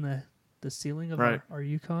like in the ceiling of our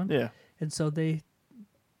Yukon. Yeah. And so they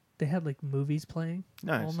had like movies playing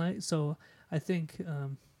all Nice. night. So I think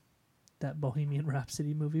that Bohemian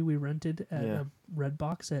Rhapsody movie we rented at a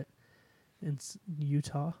Redbox in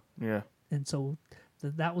Utah. Yeah. And so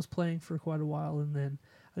that was playing for quite a while, and then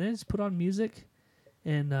I just put on music,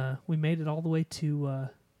 and we made it all the way to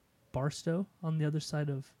Barstow on the other side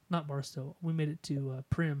of, not Barstow, we made it to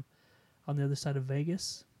Prim on the other side of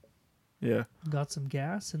Vegas. Yeah. Got some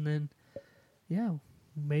gas, and then, yeah,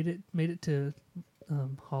 made it to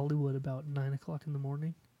Hollywood about 9 o'clock in the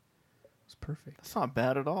morning. It was perfect. That's not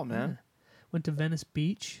bad at all, man. Yeah. Went to Venice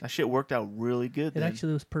Beach. That shit worked out really good. It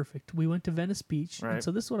actually was perfect. We went to Venice Beach. Right. And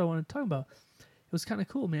so this is what I want to talk about. It was kind of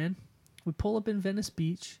cool, man. We pull up in Venice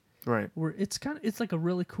Beach. Right. Where it's like a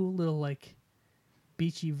really cool little like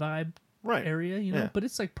beachy vibe area, you know. Yeah. But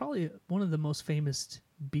it's like probably one of the most famous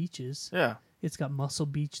beaches. Yeah. It's got Muscle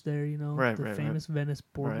Beach there, you know, the famous Venice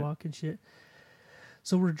boardwalk and shit.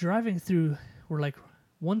 So we're driving through. We're like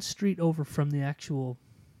one street over from the actual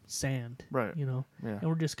sand, right? You know, yeah. And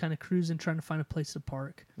we're just kind of cruising, trying to find a place to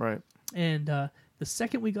park, right? And the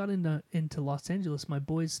second we got into Los Angeles, my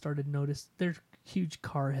boys started notice they're huge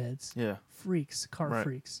car heads, car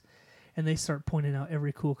freaks, and they start pointing out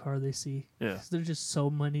every cool car they see. Yeah, there's just so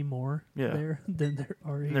many more there than there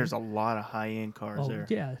are here. And there's a lot of high end cars there.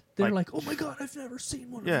 Yeah, they're like, oh my god, I've never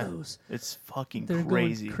seen one of those. It's fucking they're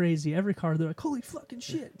crazy. Going crazy. Every car, they're like, holy fucking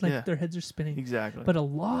shit! Like their heads are spinning. Exactly. But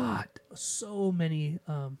so many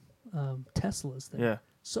Teslas there. Yeah.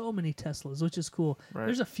 So many Teslas, which is cool. Right.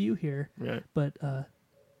 There's a few here. Right. But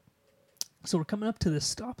so we're coming up to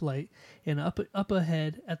this stoplight, and up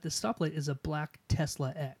ahead at the stoplight is a black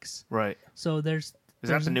Tesla X. Right. So Is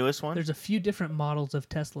that the newest one? There's a few different models of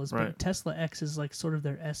Teslas, but Tesla X is like sort of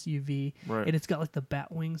their SUV, and it's got like the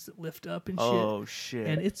bat wings that lift up and shit. Oh shit!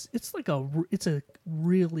 And it's a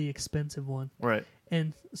really expensive one. Right.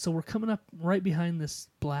 And so we're coming up right behind this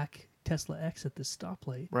black Tesla X at this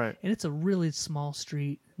stoplight. Right. And it's a really small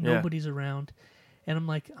street. Nobody's around. And I'm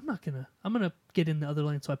like, I'm going to get in the other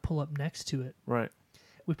lane, so I pull up next to it. Right.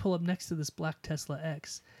 We pull up next to this black Tesla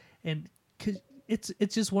X, and 'cause it's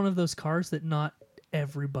just one of those cars that not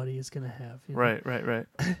everybody is going to have. You know? Right.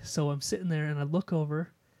 So I'm sitting there, and I look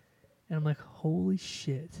over, and I'm like, holy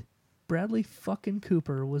shit. Bradley fucking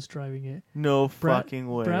Cooper was driving it. No fucking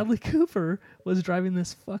way. Bradley Cooper was driving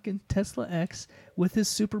this fucking Tesla X with his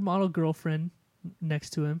supermodel girlfriend next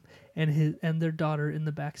to him and their daughter in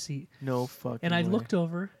the back seat. No fucking And I way. looked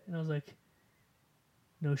over and I was like,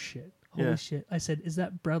 no shit. Holy shit. I said, is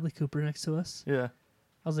that Bradley Cooper next to us? Yeah.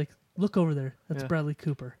 I was like, look over there. That's Yeah. Bradley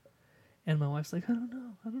Cooper. And my wife's like, I don't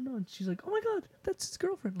know. And she's like, oh my God, that's his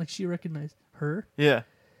girlfriend. Like she recognized her. Yeah.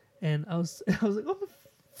 And I was like, oh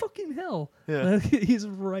fucking hell. Yeah. He's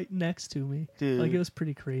right next to me. Dude. Like it was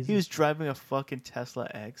pretty crazy. He was driving a fucking Tesla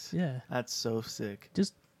X. Yeah. That's so sick.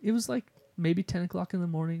 It was like maybe 10 o'clock in the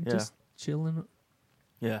morning, just chilling.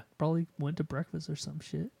 Yeah. Probably went to breakfast or some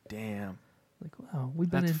shit. Damn. Like, wow, we've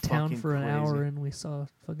been in town for an hour and we saw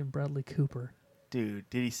fucking Bradley Cooper. Dude,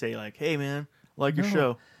 did he say like, hey man, like your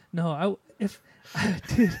show? No,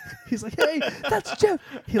 dude, he's like, hey, that's Jeff.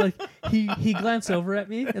 He glanced over at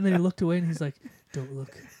me and then he looked away and he's like, don't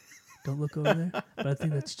look over there. But I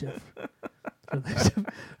think that's Jeff for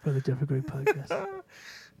the Jeff and Greg podcast.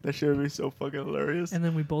 That should be so fucking hilarious. And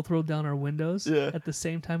then we both rolled down our windows at the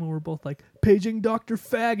same time, and we're both like, paging Dr.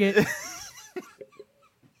 Faggot.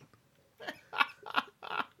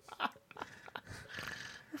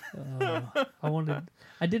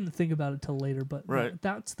 I didn't think about it till later, but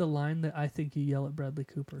that's the line that I think you yell at Bradley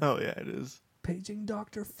Cooper. Oh yeah, it is. Paging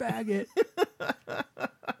Dr. Faggot.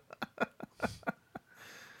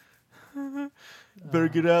 Better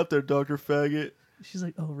get out there, Dr. Faggot. She's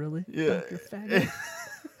like, oh really? Yeah. Dr. Faggot.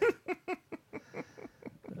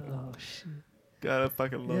 Oh shit. God, I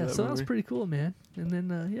fucking love that movie. So that was pretty cool, man. And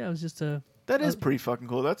then it was just a. That is pretty fucking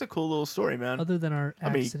cool. That's a cool little story, man. Other than our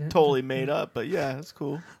accident. I mean, totally made up, but yeah, that's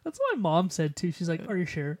cool. That's what my mom said too. She's like, "Are you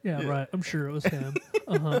sure?" Yeah, right. I'm sure it was him.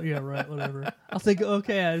 Yeah, right. Whatever. I'll think.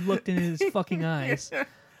 Okay, I looked in his fucking eyes.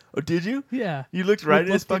 Oh, did you? Yeah. You looked right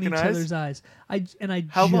in his fucking in each eyes. Other's eyes.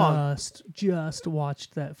 How long? Just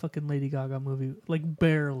watched that fucking Lady Gaga movie. Like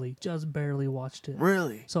just barely watched it.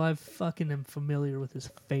 Really? So I fucking am familiar with his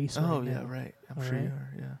face. Oh right yeah, now. right. I'm sure you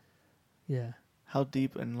are. Yeah. Yeah. How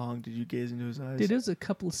deep and long did you gaze into his eyes? Dude, it was a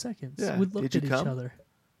couple of seconds. Yeah. We looked Did at you each come? other.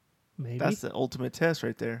 Maybe. That's the ultimate test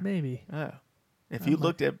right there. Maybe. Yeah. If I you might-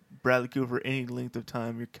 looked at Bradley Cooper any length of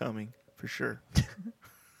time, you're coming for sure.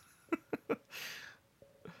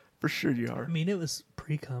 For sure you are. I mean, it was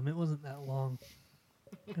pre-cum. It wasn't that long.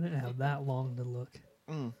 I didn't have that long to look.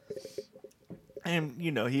 And,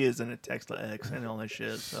 you know, he isn't a Tesla X and all that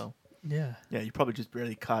shit, so. Yeah. Yeah, you probably just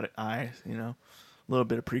barely caught it eyes, you know. A little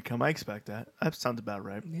bit of pre-cum. I expect that. That sounds about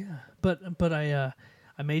right. Yeah. But I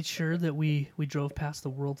made sure that we drove past the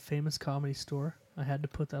world famous Comedy Store. I had to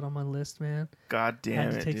put that on my list, man. God damn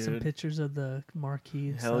had it, to take dude. some pictures of the marquee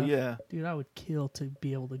and Hell stuff. yeah. Dude, I would kill to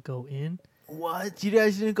be able to go in. What? You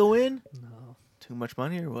guys didn't go in? No. Too much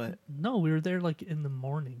money or what? No, we were there like in the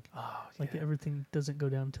morning. Oh, Like yeah. everything doesn't go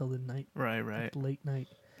down until the night. Right. Like late night.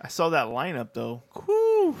 I saw that lineup, though.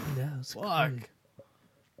 Whew. Yeah, it was Fuck. crazy.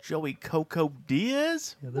 Joey Coco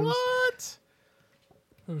Diaz? Yeah, there was- What?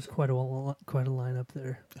 There was quite a lineup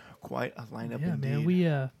there. Quite a lineup Yeah, indeed.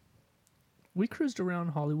 man. We cruised around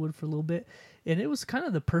Hollywood for a little bit, and it was kind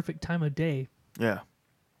of the perfect time of day. Yeah.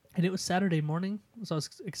 And it was Saturday morning, so I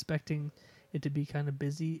was expecting it to be kind of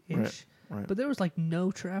busy-ish. Right. But there was like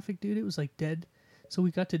no traffic, dude. It was like dead. So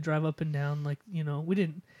we got to drive up and down, like, you know,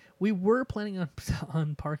 we were planning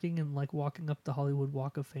on parking and like walking up the Hollywood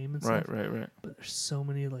Walk of Fame and stuff. Right. But there's so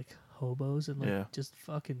many like hobos and like Yeah. just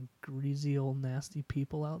fucking greasy old nasty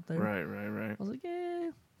people out there. Right. I was like,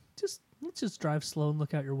 let's just drive slow and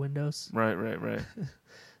look out your windows. Right.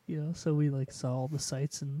 You know, so we like saw all the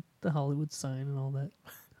sights and the Hollywood sign and all that.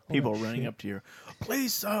 all People that running shit. up to you.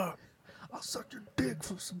 Please, sir, I'll suck your dick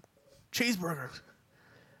for some. cheeseburger.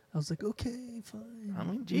 I was like, okay, fine. I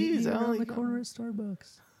mean, Meet geez, me I around only the got- corner at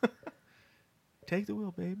Starbucks. Take the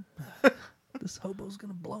wheel, babe. This hobo's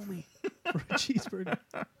gonna blow me for a cheeseburger.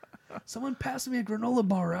 Someone pass me a granola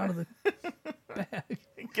bar out of the bag.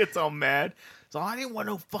 He gets all mad. So I didn't want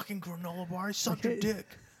no fucking granola bar. I sucked your Okay. dick,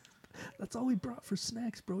 That's all we brought for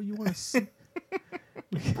snacks, bro. You want to?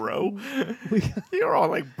 bro. We You're all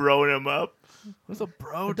like broing him up. What's a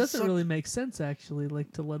bro? it doesn't really make sense, actually.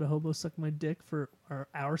 Like to let a hobo suck my dick for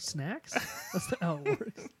our snacks. That's not how it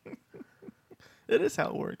works. It is how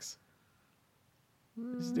it works.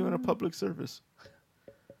 He's doing a public service.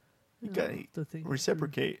 You gotta The thing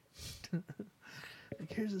reciprocate.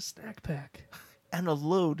 Like, here's a snack pack And a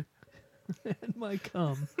load. and my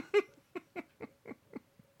cum.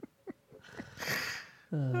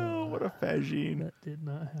 Oh, what a fagine. That did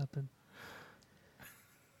not happen.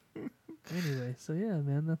 Anyway, so yeah,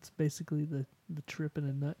 man, that's basically the trip in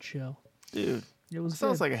a nutshell. Dude, It was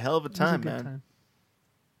sounds good. like a hell of a It was a time, good man. time.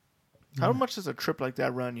 How much does a trip like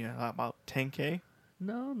that run you? About 10K?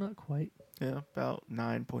 No, not quite. Yeah, about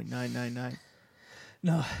 9.999.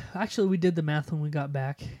 No, actually, we did the math when we got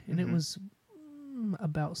back, and Mm-hmm. it was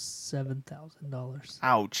about $7,000.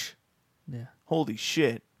 Ouch. Yeah, Holy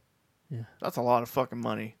shit. yeah, That's a lot of fucking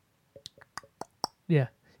money. yeah.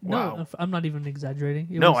 Wow. No, I'm not even exaggerating.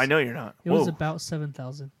 It No, was, I know you're not. It was Whoa. about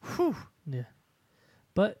 7,000. Whew. Yeah,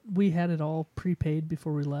 but we had it all prepaid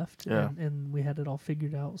before we left, Yeah. and we had it all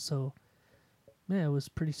figured out. So, man, it was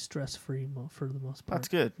pretty stress free for the most part. That's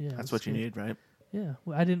good. Yeah, That's it what you was need, right? Yeah,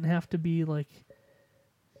 well, I didn't have to be like,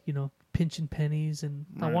 you know, pinching pennies, and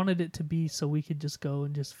I Right. wanted it to be so we could just go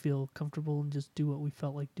and just feel comfortable and just do what we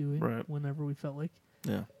felt like doing Right. whenever we felt like.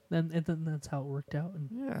 Yeah. And then that's how it worked out, and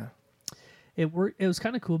Yeah. it worked. It was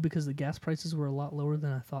kind of cool because the gas prices were a lot lower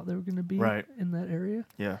than I thought they were going to be Right. in that area,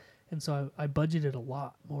 Yeah. and so I budgeted a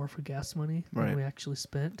lot more for gas money than Right. we actually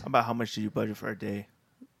spent. How about how much did you budget for a day?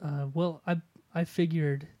 Well, I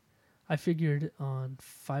figured on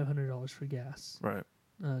 $500 for gas. Right.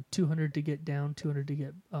 200 to get down, 200 to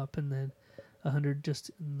get up, and then 100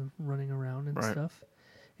 just in the running around and Right. stuff.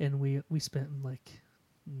 And we spent like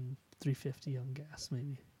 $350 on gas,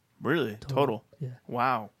 maybe. Really? Total? Yeah,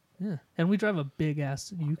 Wow. yeah. And we drive a big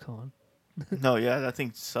ass Yukon. No, yeah, that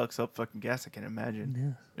thing sucks up fucking gas, I can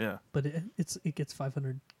imagine. Yeah, Yeah. but it gets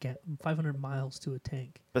 500 miles to a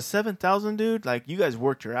tank. But 7,000, dude, like, you guys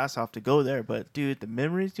worked your ass off to go there, but, dude, the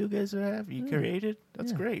memories you guys have, you created,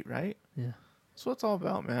 that's Yeah. great, right? Yeah, That's what it's all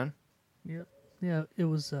about, man. yep, yeah. It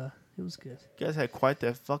was good. You guys had quite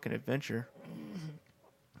that fucking adventure.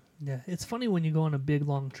 Yeah, it's funny when you go on a big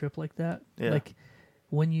long trip like that. Yeah. Like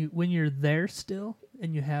when you're there still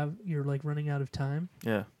and you're like running out of time.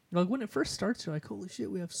 Yeah. Like when it first starts, you're like, holy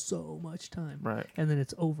shit, we have so much time. Right. And then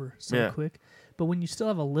it's over so Yeah. quick. But when you still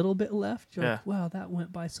have a little bit left, you're Yeah. like, wow, that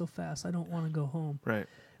went by so fast. I don't want to go home. Right.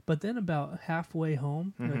 But then about halfway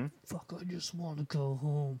home, you're Mhm. like, fuck, I just want to go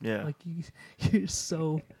home. Yeah. Like you're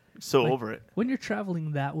so So like, over it. when you're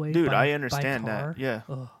traveling that way. Dude, by I understand car, that. Yeah.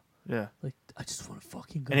 ugh, Yeah. Like, I just want to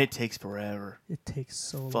fucking go. And it takes forever. It takes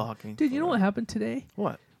so long. Fucking Dude, you know forever. what happened today?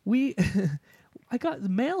 What? I got the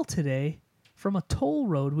mail today from a toll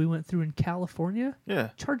road we went through in California. Yeah.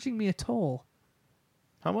 Charging me a toll.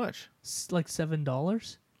 How much? Like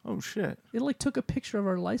 $7. Oh, shit. It like took a picture of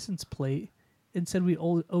our license plate and said we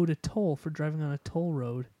owed a toll for driving on a toll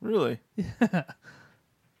road. Really? Yeah.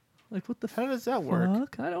 Like, what the How does that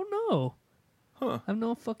work? I don't know. Huh. I have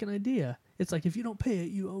no fucking idea. It's like, if you don't pay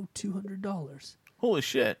it, you owe $200. Holy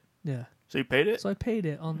shit. Yeah. So you paid it? So I paid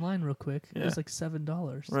it online real quick. Yeah. It was like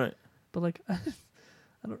 $7. Right. But like, I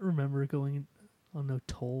don't remember going on no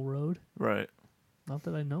toll road. Right. Not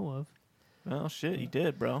that I know of. Well, shit, you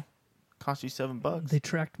did, bro. Cost you $7. They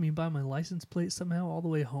tracked me by my license plate somehow all the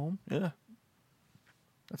way home. Yeah.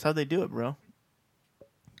 That's how they do it, bro.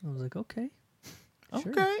 I was like, okay.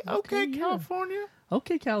 Sure. Okay, yeah. California.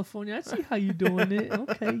 Okay, California. I see how you doing it.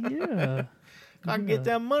 Okay, yeah. Gotta get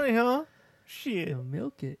that money, huh? Shit. Yeah,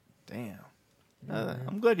 milk it. Damn. Yeah,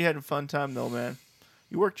 I'm glad you had a fun time, though, man.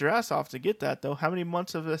 You worked your ass off to get that, though. How many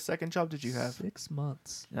months of a second job did you have? 6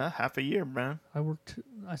 months. Yeah, half a year, man.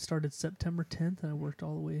 I started September 10th, and I worked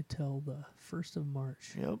all the way until the 1st of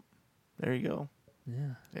March. Yep. There you go.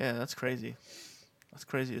 Yeah. Yeah, that's crazy. That's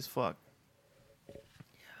crazy as fuck. Yeah.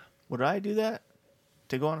 Would I do that?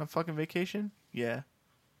 To go on a fucking vacation? Yeah.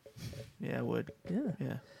 Yeah, I would. Yeah.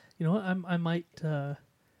 Yeah. You know what? I might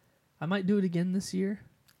do it again this year,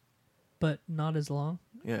 but not as long.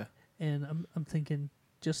 Yeah. And I'm thinking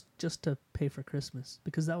just to pay for Christmas,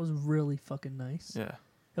 because that was really fucking nice. Yeah.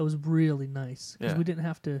 That was really nice because Yeah. we didn't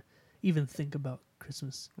have to even think about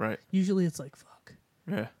Christmas. Right. Usually it's like, fuck.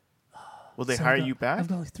 Yeah. Will they So hire I've got- you back? I've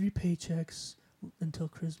got like 3 paychecks until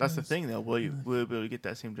Christmas. That's the thing, though. Will you be able to get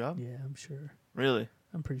that same job? Yeah, I'm sure. Really?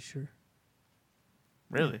 I'm pretty sure.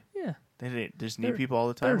 Really? Yeah. They just need There- people all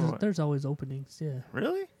the time? or what? There's always openings. Yeah.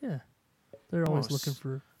 Really? Yeah. They're always s- looking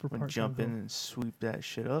for I'm part-time gonna jump in help. and sweep that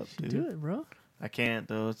shit up, You dude. do it, bro. I can't,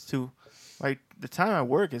 though. It's too... Like, the time I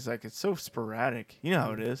work is, like, it's so sporadic. You know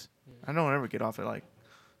how it is. I don't ever get off at, like,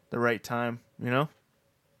 the right time, you know?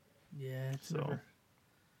 Yeah. It's So... never-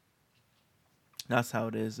 That's how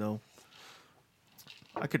it is, though.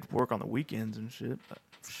 I could work on the weekends and shit, but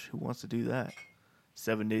who wants to do that?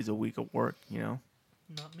 7 days a week of work, you know?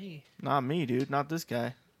 Not me. Not me, dude. Not this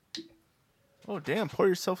guy. Oh, damn. Pour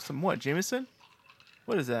yourself some what? Jameson?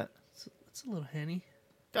 What is that? It's a little henny.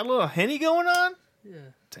 Got a little Henny going on?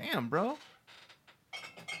 Yeah. Damn, bro.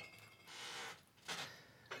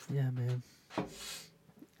 Yeah, man.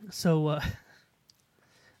 So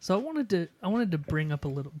I wanted to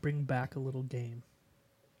bring back a little game.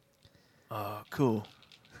 Cool.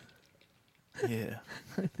 Yeah.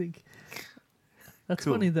 I think that's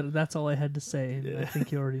Cool. funny that that's all I had to say, and I Yeah.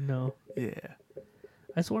 think you already know. Yeah.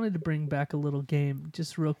 I just wanted to bring back a little game,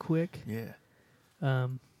 just real quick. Yeah.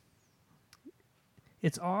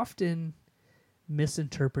 It's often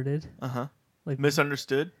misinterpreted, Uh-huh. like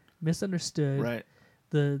Misunderstood? misunderstood. Right.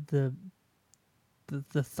 The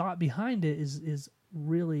thought behind it is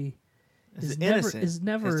really It's never innocent. is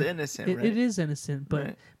never It's innocent, right? It is innocent, but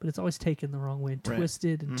Right. but it's always taken the wrong way and Right.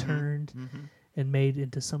 twisted and Mhm. turned Mhm. and made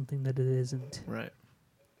into something that it isn't. Right.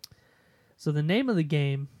 So the name of the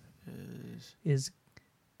game is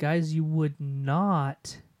guys you would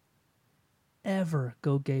not ever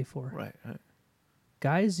go gay for. Right. Right.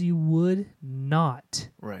 Guys you would not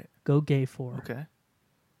Right. go gay for. Okay.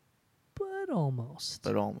 But almost.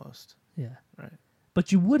 But almost. Yeah. Right.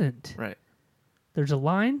 But you wouldn't. Right. There's a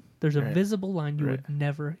line. There's a Right. visible line you Right. would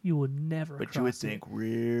never But you would cross it. think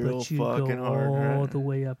real But you fucking go hard. all right? the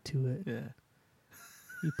way up to it. Yeah.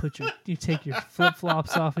 You take your flip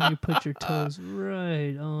flops off and you put your toes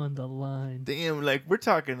right on the line. Damn, like we're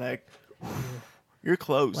talking like you're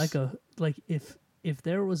close. Like if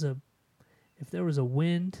there was a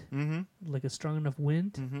wind, Mm-hmm. like a strong enough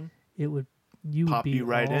wind, Mm-hmm. it would you Pop would be you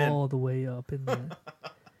right in. all the way up in there.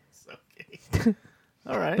 So gay.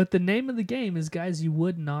 All right. But the name of the game is guys you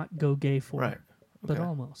would not go gay for. Right. But Okay.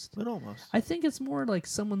 almost. But almost. I think it's more like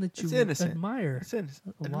someone that It's you innocent. admire. It's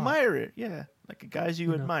innocent. a lot. Admire it. Yeah. Like a guys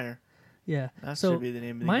you You know. admire. Yeah. That so should be the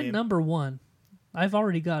name of the my game. number one, I've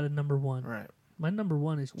already got a number one. Right. My number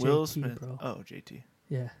one is Will JT, Smith. bro. Oh, JT.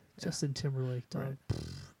 Yeah. Justin Timberlake, dog. Right.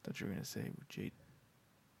 Thought you were gonna say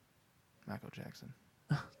Michael Jackson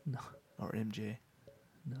No. or MJ.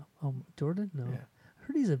 No. Jordan? No. Yeah. I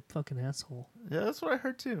heard he's a fucking asshole. Yeah, that's what I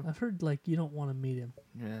heard too. I've heard like you don't want to meet him.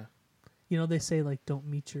 Yeah. You know, they say like don't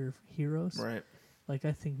meet your heroes. Right. Like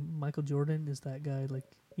I think Michael Jordan is that guy. Like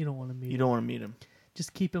you don't want to meet You him. don't want to meet him.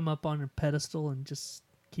 Just keep him up on a pedestal and just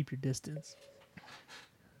keep your distance.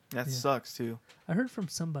 That Yeah. sucks too. I heard from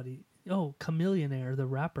somebody Chameleonaire, the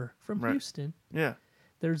rapper from Houston. Yeah.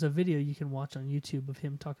 There's a video you can watch on YouTube of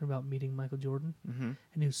him talking about meeting Michael Jordan. And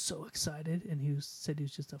he was so excited, and said he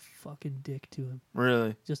was just a fucking dick to him.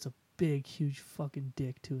 Really? Just a big, huge fucking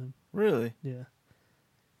dick to him. Really? Yeah.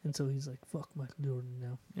 And so he's like, fuck Michael Jordan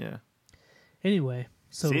now. Yeah. Anyway,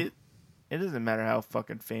 so... See, it doesn't matter how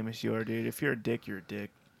fucking famous you are, dude. If you're a dick, you're a dick.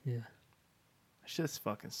 Yeah. It's just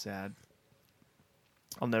fucking sad.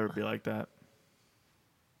 I'll never be like that.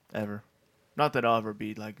 Ever. Not that I'll ever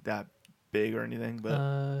be like that big or anything,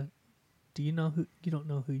 but... do you know who... You don't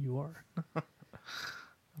know who you are. Of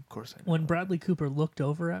course I know. When Bradley Cooper looked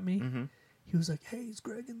over at me, he was like, hey, is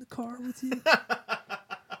Greg in the car with you?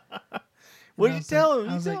 What did you tell him?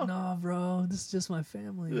 I was like, nah, bro, this is just my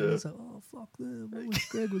family. Yeah. I was like, oh, fuck them. I wish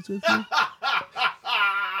Greg was with you.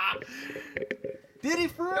 Did he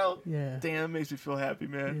for real? Yeah. Damn, that makes me feel happy,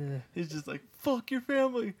 man. Yeah. He's just like, fuck your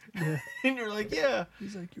family. Yeah. And you're like, yeah.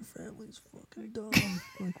 He's like, your family's fucking dumb.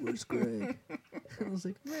 Like, where's Greg? And I was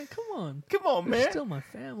like, man, come on. Come on, man. Still my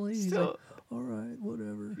family. He's like, all right,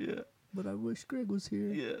 whatever. Yeah. But I wish Greg was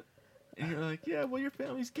here. Yeah. And you're like, yeah, well, your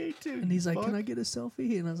family's gay too. And he's like, can I get a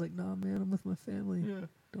selfie? And I was like, nah, man, I'm with my family. Yeah.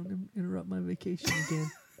 Don't interrupt my vacation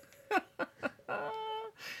again.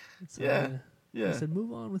 So, yeah. I said,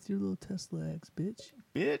 move on with your little Tesla X, bitch.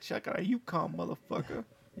 Bitch, I got a Yukon, motherfucker.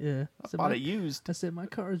 Yeah. I bought it used. I said, my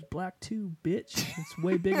car is black too, bitch. It's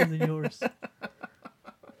way bigger than yours.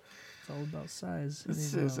 It's all about size.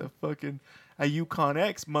 This is a Yukon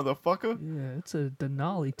X, motherfucker. Yeah, it's a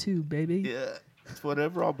Denali too, baby. Yeah. It's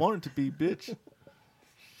whatever I want it to be, bitch.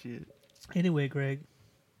 Shit. Anyway, Greg.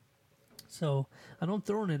 So, I know I'm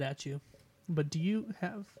throwing it at you, but do you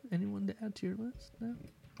have anyone to add to your list now?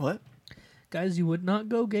 What? Guys you would not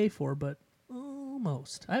go gay for, but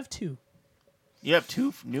almost. I have 2. You have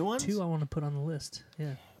 2 new ones? 2 I want to put on the list.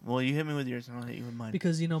 Yeah. Well, you hit me with yours, and I'll hit you with mine.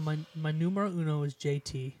 Because, my numero uno is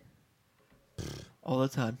JT. All the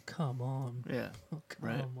time. Come on. Yeah. Oh,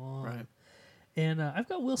 come on. Right. And I've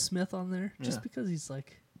got Will Smith on there just because he's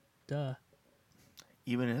like, duh.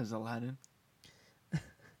 Even as Aladdin?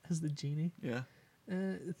 As the genie? Yeah.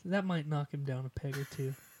 That might knock him down a peg or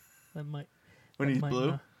two. That might. When he's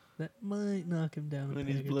blue? That might knock him down a when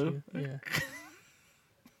peg he's or blue? two. Yeah.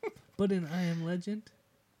 But in I Am Legend.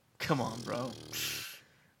 Come on, bro.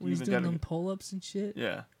 When he's doing them pull-ups and shit.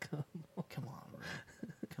 Yeah. Come on, bro.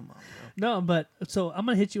 Come on, bro. No, but so I'm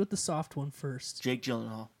gonna hit you with the soft one first. Jake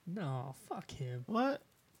Gyllenhaal. No, fuck him. What?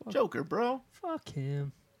 Joker, bro. Fuck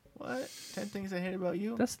him. What? 10 things I hate about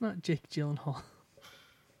you? That's not Jake Gyllenhaal.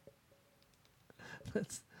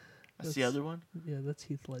 That's the other one? Yeah, that's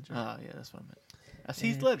Heath Ledger. Oh, yeah, that's what I meant. That's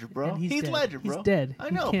Heath Ledger, bro. Heath Ledger, bro. He's dead. I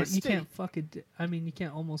know, but you can't fuck a... you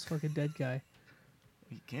can't almost fuck a dead guy.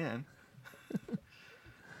 You can.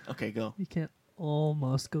 Okay, go. You can't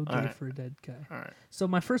almost go gay for a dead guy. All right. So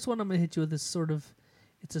my first one I'm going to hit you with is sort of...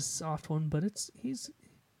 It's a soft one, but he's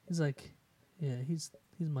like... Yeah, he's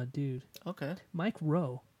my dude. Okay. Mike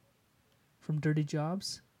Rowe from Dirty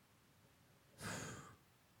Jobs.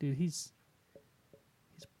 Dude, he's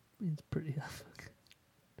pretty...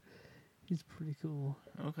 He's pretty cool.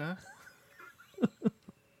 Okay.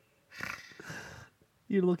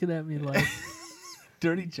 You're looking at me like...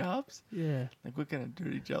 Dirty jobs? Yeah. Like, what kind of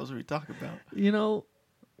dirty jobs are we talking about?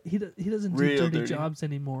 He doesn't do dirty jobs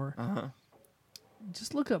anymore. Uh-huh.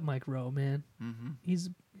 Just look up Mike Rowe, man. Mm-hmm. He's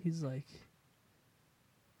like...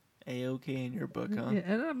 A-okay in your book, huh? Yeah,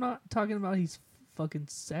 and I'm not talking about he's fucking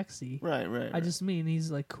sexy. Right. I just mean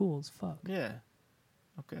he's like cool as fuck. Yeah.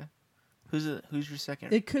 Okay. Who's your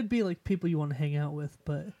second? It could be like people you want to hang out with,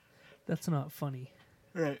 but that's not funny.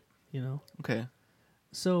 Right. Okay.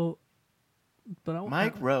 So, but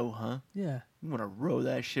Mike Rowe, huh? Yeah. You want to row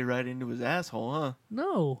that shit right into his asshole, huh?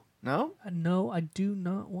 No. No? No, I do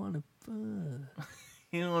not want to.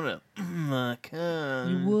 You don't want to.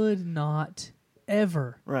 You would not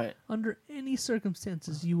ever. Right. Under any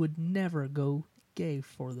circumstances, you would never go gay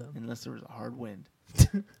for them. Unless there was a hard wind.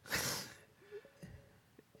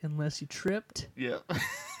 Unless you tripped. Yep.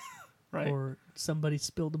 Right. Or somebody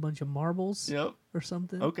spilled a bunch of marbles. Yep. Or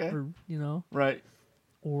something. Okay. Or, Right.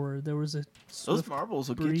 Or there was a those marbles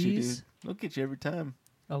will breeze. get you, dude. They'll get you every time.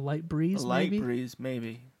 A light breeze, A light breeze,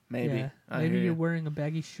 maybe. Yeah. Maybe you're wearing a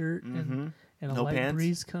baggy shirt and a no light pants.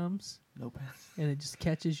 breeze comes. No pants. And it just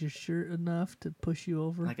catches your shirt enough to push you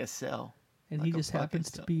over. Like a cell. And like he just happens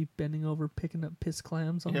to be bending over picking up piss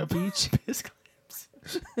clams on the beach. Piss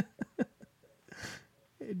clams.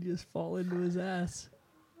 And just fall into his ass.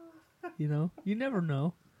 You never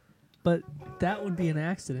know. But that would be an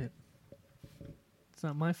accident. It's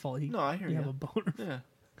not my fault. No, I hear you. You have a boner. Yeah.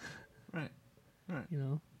 Right.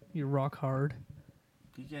 You rock hard.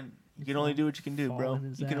 You You can only do what you can do, fall bro. in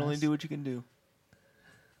his You can only ass. do what you can do.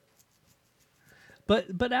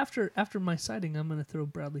 But after my sighting, I'm gonna throw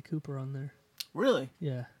Bradley Cooper on there. Really?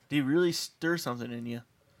 Yeah. Did he really stir something in you?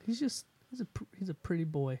 He's a pretty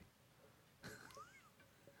boy.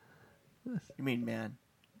 You mean man?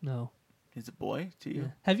 No. He's a boy to you? Yeah.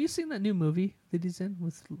 Have you seen that new movie that he's in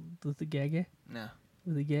with the gag? No.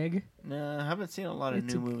 With the gag? No, I haven't seen a lot of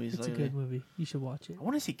new movies lately. It's a good movie. You should watch it. I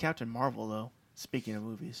want to see Captain Marvel though. Speaking of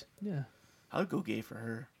movies, Yeah. I would go gay for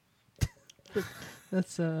her.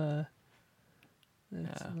 That's not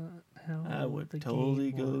how I would the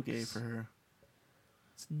totally game go works. gay for her.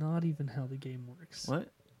 It's not even how the game works. What?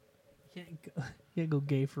 You can't go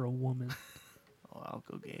gay for a woman. Oh, I'll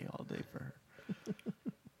go gay all day for her.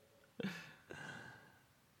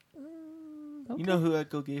 Okay. You know who I'd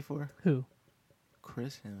go gay for? Who?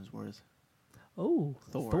 Chris Hemsworth. Oh,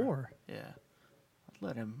 Thor. Yeah. I'd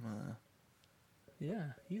let him.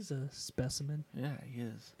 Yeah, he's a specimen. Yeah, he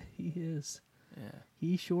is. He is. Yeah.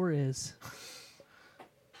 He sure is.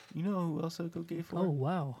 You know who else I'd go gay for? Oh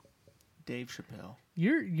wow. Dave Chappelle.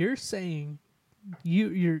 You're saying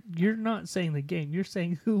you're not saying the game. You're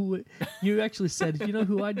saying who you actually said. You know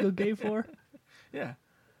who I'd go gay for? Yeah.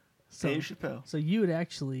 So, Dave Chappelle. So you would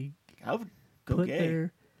actually I would go put gay.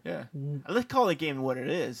 their. Yeah. Let's call the game what it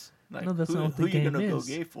is. Like, No, that's who, not what the who you game gonna is. go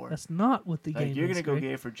gay for? That's not what the Like, game you're is. gonna go Greg.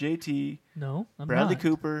 gay for JT, No, I'm Bradley not.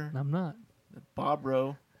 Cooper, I'm not. Bob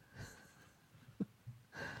Rowe,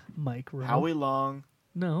 Mike Rowe. Howie Long.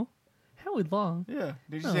 No, Howie Long. Yeah.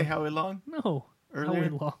 Did you No. say Howie Long? No, Earlier? Howie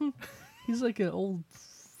Long. He's like an old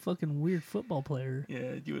fucking weird football player.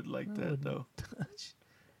 Yeah, you would like I that wouldn't though. touch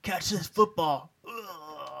Catch this football.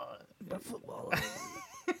 Ugh. that football.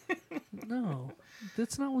 No,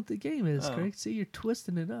 that's not what the game is, Oh. Greg. See, you're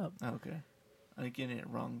twisting it up. Okay. I'm getting it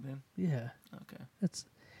wrong then. Yeah, Okay. it's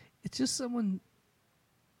just someone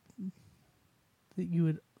that you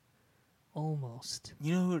would almost.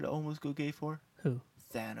 You know who would almost go gay for? Who?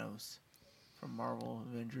 Thanos from Marvel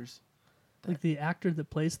Avengers. Like the actor that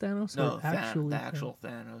plays Thanos? No, or actually the actual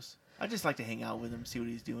Thanos. I just like to hang out with him, see what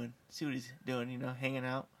he's doing. You know, hanging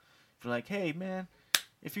out. If you're like, hey, man,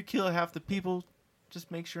 if you kill half the people, just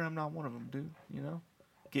make sure I'm not one of them, dude. You know?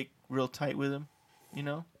 Get real tight with him, you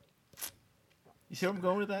know? You see where I'm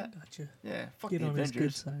going with that? Gotcha. Yeah, fuck Get the on his good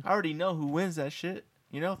Avengers. side. I already know who wins that shit.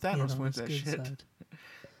 You know, Get Thanos on wins his that good shit. side.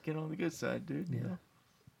 Get on the good side, dude. Yeah. You know?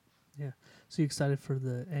 Yeah. So you excited for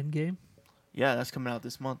the end game? Yeah, that's coming out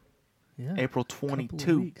this month. Yeah. April Couple of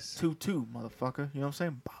 22. weeks. 2-2, motherfucker. You know what I'm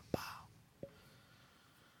saying? Bow, bow.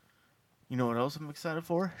 You know what else I'm excited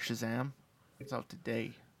for? Shazam. It's out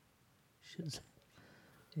today. Shit.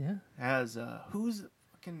 Yeah. Has, who's the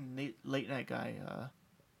fucking late night guy?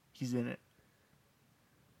 He's in it.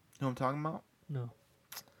 You know what I'm talking about? No.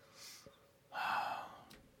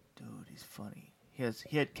 Dude, he's funny.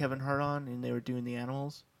 He had Kevin Hart on, and they were doing the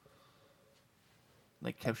animals.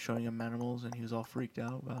 Like, kept showing him animals, and he was all freaked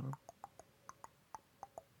out about them.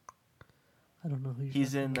 I don't know who you're He's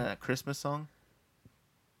talking in about. that Christmas song.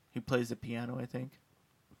 He plays the piano, I think.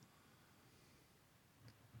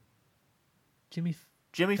 Jimmy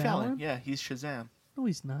Jimmy Fallon? Fallon. Yeah, he's Shazam. No,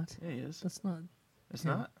 he's not. Yeah, he is. That's not. It's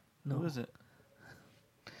him. not? No. Who is it?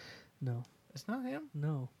 No. It's not him?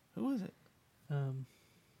 No. Who is it? Um.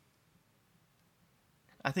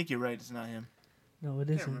 I think you're right. It's not him. No, it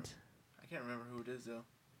Can't remember. isn't. I can't remember who it is, though.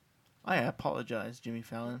 I apologize, Jimmy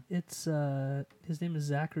Fallon. It's his name is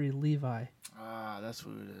Zachary Levi. Ah, that's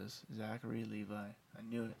who it is. Zachary Levi. I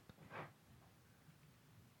knew it.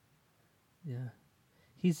 Yeah.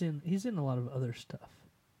 He's in a lot of other stuff.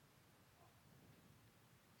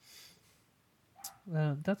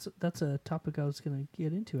 That's a topic I was gonna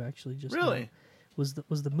get into actually. Just Really? now, was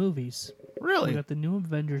the movies. Really? We got the new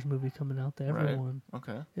Avengers movie coming out that Right. everyone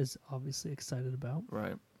Okay. is obviously excited about.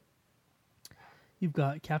 Right. You've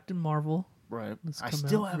got Captain Marvel. Right. That's I come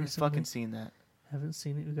still out haven't recently. fucking seen that. Haven't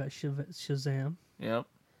seen it. We got Shazam. Yep.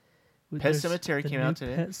 Pet There's Sematary the came new out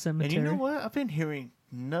today. Pet And Sematary. you know what? I've been hearing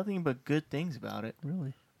nothing but good things about it.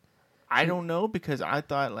 Really? I don't know, because I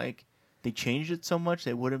thought, like, they changed it so much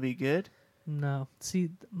they wouldn't be good. No. See,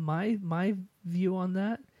 my view on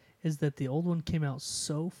that is that the old one came out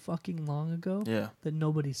so fucking long ago Yeah. that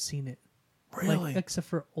nobody's seen it. Really? Like, except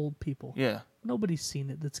for old people. Yeah. Nobody's seen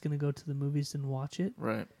it that's going to go to the movies and watch it.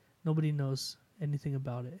 Right. Nobody knows anything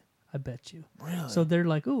about it. I bet you. Really? So they're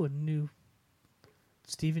like, oh, a new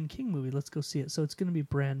Stephen King movie. Let's go see it. So it's going to be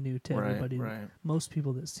brand new to Right, everybody. right. Most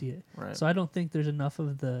people that see it. Right. So I don't think there's enough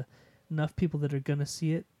people that are going to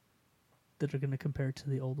see it that are going to compare it to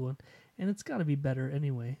the old one. And it's got to be better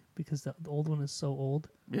anyway because the old one is so old.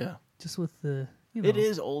 Yeah. Just with the, you know. It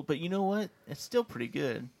is old, but you know what? It's still pretty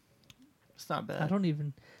good. It's not bad. I don't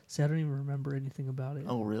even remember anything about it.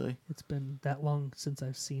 Oh, really? It's been that long since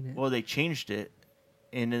I've seen it. Well, they changed it.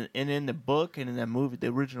 And in the book and in that movie, the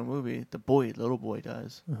original movie, the little boy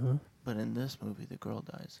dies. Uh-huh. But in this movie, the girl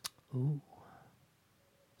dies. Ooh.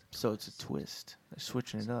 So it's a twist. They're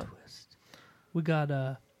switching it up. Twist. We got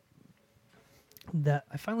that.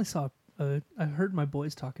 I finally saw. I heard my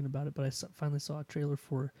boys talking about it, but I finally saw a trailer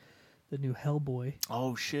for the new Hellboy.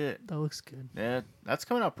 Oh shit! That looks good. Yeah, that's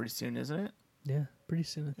coming out pretty soon, isn't it? Yeah, pretty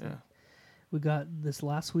soon. I think. Yeah. We got this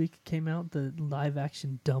last week came out the live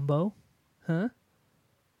action Dumbo. Huh?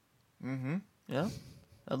 Mm-hmm. Yeah.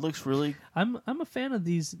 That looks really. I'm a fan of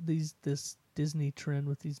this Disney trend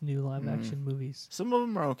with these new live action movies. Some of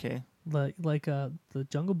them are okay. Like the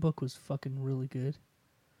Jungle Book was fucking really good.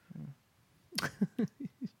 It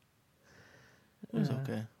was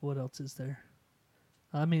okay. What else is there?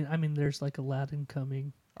 I mean, there's like Aladdin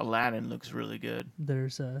coming. Aladdin looks really good.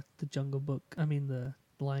 There's the Jungle Book. I mean, the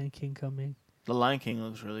Lion King coming. The Lion King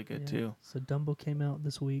looks really good too. So Dumbo came out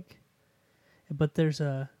this week, but there's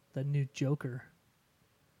the new Joker.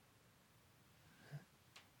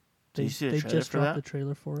 Did you see the trailer They just for dropped that? the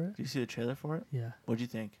trailer for it. Did you see the trailer for it? Yeah. What'd you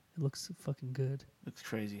think? It looks fucking good. Looks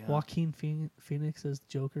crazy, huh? Joaquin Phoenix as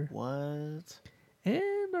Joker. What?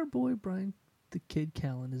 And our boy Brian the Kid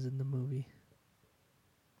Callen is in the movie.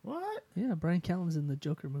 What? Yeah, Brian Callen's in the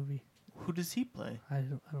Joker movie. Who does he play? I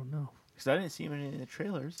don't know. Because I didn't see him in any of the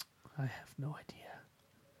trailers. I have no idea.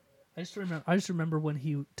 I just remember when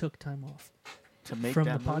he took time off To make from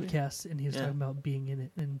that the movie? podcast, and he was talking about being in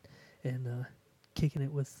it and kicking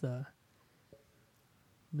it with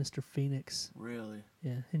Mr. Phoenix. Really?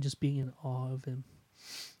 Yeah, and just being in awe of him.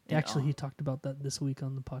 Actually, he talked about that this week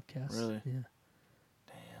on the podcast. Really? Yeah.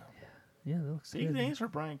 Damn. Yeah, that looks Big good. things for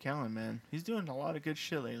Brian Callen, man. He's doing a lot of good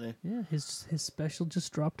shit lately. Yeah, his special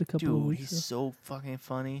just dropped a couple of Dude, weeks he's ago. so fucking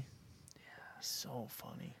funny. Yeah. He's so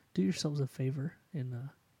funny. Do yourselves a favor and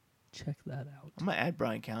check that out. I'm going to add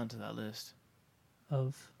Brian Callen to that list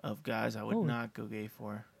Of guys I would not go gay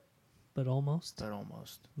for. But almost. But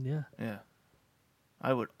almost. Yeah. Yeah.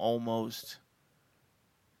 I would almost.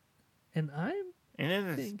 And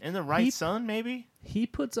In the right son, maybe? he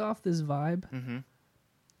puts off this vibe. Mm-hmm.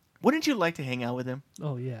 Wouldn't you like to hang out with him?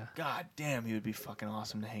 Oh yeah. God damn, he would be fucking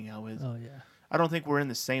awesome to hang out with. Oh yeah. I don't think we're in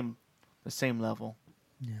the same level.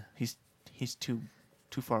 Yeah. He's too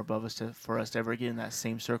far above us for us to ever get in that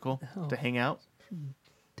same circle Oh. to hang out.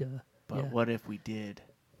 Duh. But Yeah. what if we did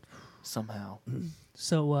somehow?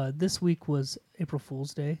 So this week was April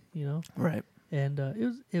Fool's Day, you know, Right. and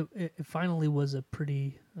it finally was a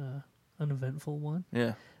pretty uneventful one.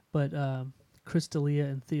 Yeah. But Chris D'Elia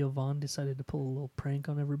and Theo Von decided to pull a little prank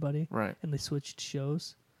on everybody. Right. And they switched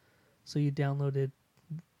shows. So you downloaded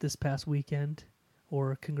this past weekend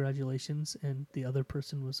or Congratulations, and the other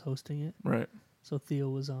person was hosting it. Right. So Theo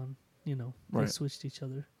was on, you know, they Right. switched each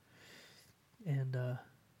other. And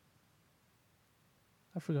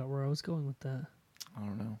I forgot where I was going with that. I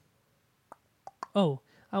don't know.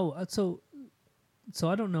 So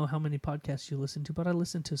I don't know how many podcasts you listen to, but I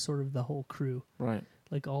listen to sort of the whole crew. Right.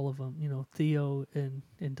 Like all of them, you know, Theo and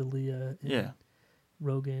D'Elia and Yeah.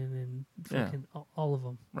 Rogan and fucking all of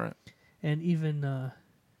them. Right. And even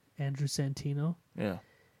Andrew Santino. Yeah.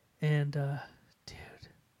 And, dude,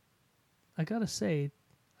 I gotta say,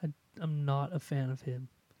 I'm not a fan of him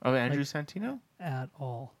Oh, Andrew Santino? at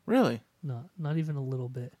all. Really? Not even a little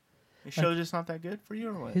bit. His show's just not that good for you,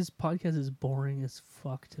 or what? His podcast is boring as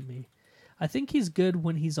fuck to me. I think he's good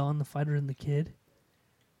when he's on The Fighter and the Kid,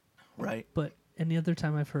 Right. but any other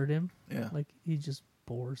time I've heard him, Yeah. like, he just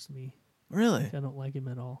bores me. Really? Like, I don't like him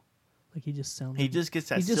at all. Like, he just sounds He like, just gets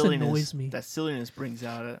that he just silliness. annoys me. That silliness brings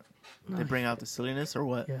out it. They bring out the silliness, or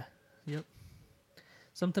what? Yeah. Yep.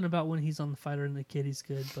 Something about when he's on The Fighter and the Kid, he's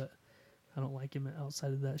good, but I don't like him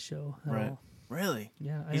outside of that show at Right. all. Really?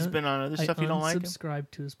 Yeah. He's been on other stuff you don't like him? I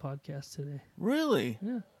subscribed to his podcast today. Really?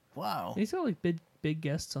 Yeah. Wow. He's got like big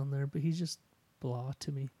guests on there, but he's just blah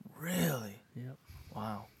to me. Really? Yep.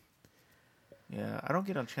 Wow. Yeah, I don't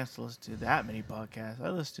get a chance to listen to that many podcasts. I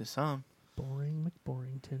listen to some. Boring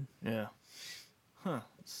McBorrington. Yeah. Huh.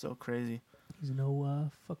 It's so crazy. He's no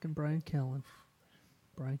fucking Brian Callen.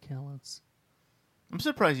 Brian Callen's. I'm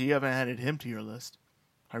surprised you haven't added him to your list.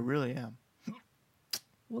 I really am.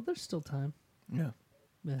 Well, there's still time. Yeah.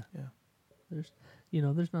 Yeah. Yeah.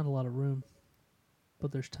 There's not a lot of room,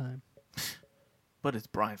 but there's time. But it's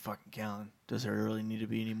Brian fucking Callen. Does there really need to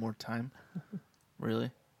be any more time?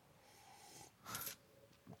 Really?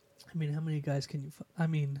 I mean, how many guys can you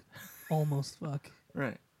almost fuck.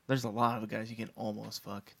 Right. There's a lot of guys you can almost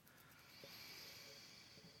fuck.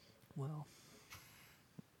 Well,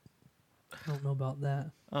 I don't know about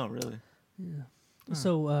that. Oh, really? Yeah.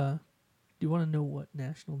 So, do you want to know what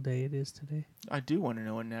national day it is today? I do want to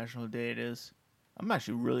know what national day it is. I'm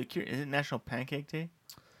actually really curious. Is it National Pancake Day?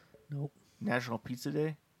 Nope. National Pizza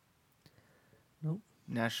Day? Nope.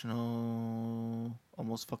 National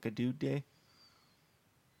Almost Fuck a Dude Day?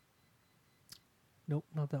 Nope,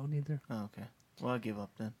 not that one either. Oh, okay. Well, I'll give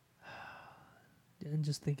up then. And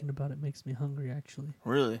just thinking about it makes me hungry, actually.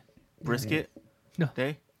 Really? Brisket No.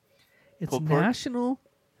 Day? It's Pulled pork? National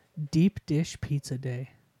Deep Dish Pizza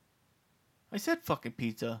Day. I said fucking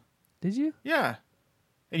pizza. Did you? Yeah.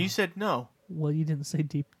 And you said no. Well, you didn't say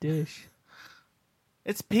deep dish.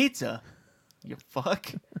 It's pizza. You fuck.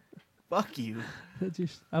 Fuck you.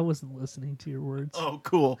 I wasn't listening to your words. Oh,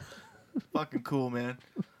 cool. Fucking cool, man.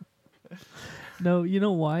 No, you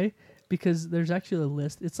know why? Because there's actually a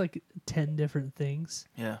list. It's like 10 different things.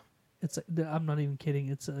 Yeah. It's like, I'm not even kidding.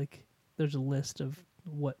 It's like there's a list of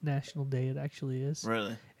what national day it actually is.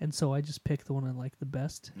 Really? And so I just pick the one I like the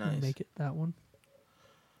best Nice. and make it that one.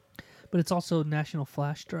 But it's also National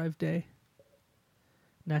Flash Drive Day,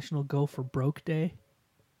 National Go for Broke Day,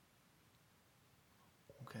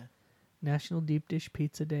 Okay. National Deep Dish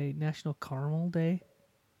Pizza Day, National Caramel Day,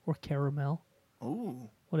 or Caramel, Ooh.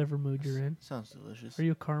 whatever mood you're in. Sounds delicious. Are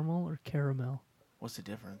you a caramel or caramel? What's the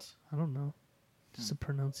difference? I don't know. Just a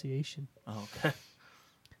pronunciation. Oh, okay.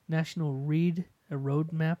 National Read a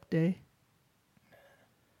Roadmap Day,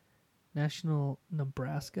 National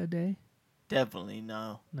Nebraska Day. Definitely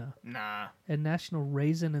no. No. Nah. And National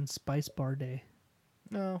Raisin and Spice Bar Day.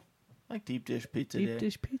 No. Like deep dish pizza Deep day.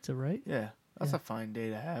 dish pizza, right? Yeah. That's Yeah. a fine day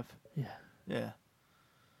to have. Yeah. Yeah.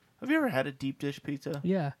 Have you ever had a deep dish pizza?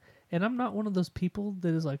 Yeah. And I'm not one of those people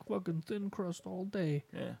that is like fucking thin crust all day.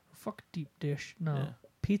 Yeah. Fuck deep dish. No. Yeah.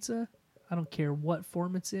 Pizza, I don't care what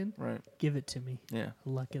form it's in. Right. Give it to me. Yeah. I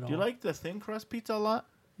like it all. Do you like the thin crust pizza a lot?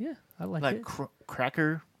 Yeah, I like Like it.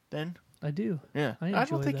 cracker then? I do. Yeah. I don't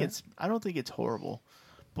enjoy think that. I don't think it's horrible.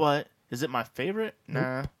 But is it my favorite?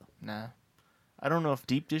 Nope. Nah. I don't know if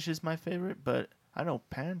deep dish is my favorite, but I know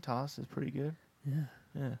pan toss is pretty good. Yeah.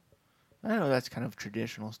 Yeah. I know that's kind of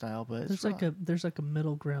traditional style, but There's like a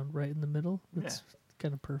middle ground right in the middle. That's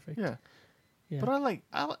kind of perfect. Yeah. Yeah. But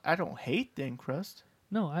I don't hate thin crust.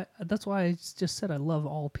 No, that's why I just said I love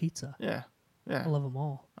all pizza. Yeah. Yeah. I love them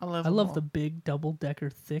all. I I them love all. the big double decker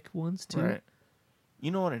thick ones too. Right. You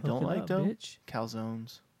know what I Hook don't it like up, though? bitch.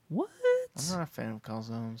 Calzones. What? I'm not a fan of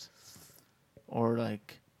calzones. Or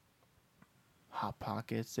like Hot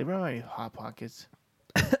Pockets. They remind me of Hot Pockets.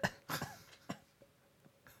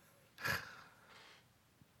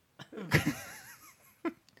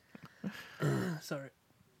 Sorry.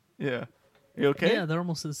 Yeah. You okay? Yeah, they're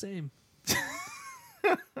almost the same.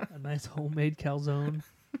 A nice homemade calzone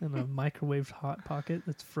and a microwaved hot pocket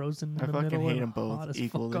that's frozen in I the fucking middle hate and them both hot as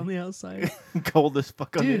equally. fuck on the outside. Cold as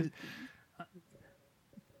fuck on Dude,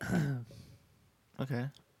 it. Okay.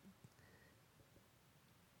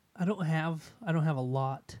 I don't have a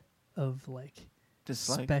lot of like Just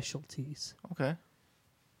like specialties, okay.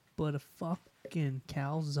 but a fucking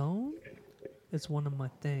calzone is one of my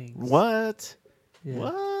things. What? Yeah.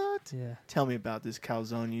 What? Yeah. Tell me about this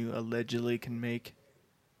calzone you allegedly can make.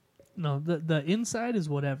 No, the inside is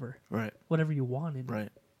whatever. Right. Whatever you want in it. Right.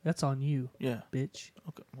 That's on you, Yeah. bitch.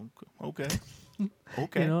 Okay.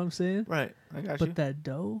 Okay. You know what I'm saying? Right. I got But you. that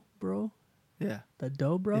dough, bro. Yeah. That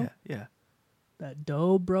dough, bro. Yeah. That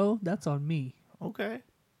dough, bro. That's on me. Okay.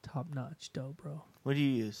 Top notch dough, bro. What do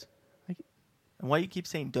you use? I- And why you keep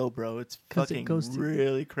saying dough, bro? It's 'Cause it fucking goes to-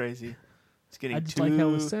 really crazy. It's getting I just too. like how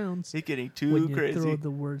it sounds It's getting too when you crazy. throw the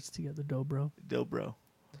words together. Dough, bro. Dough, bro.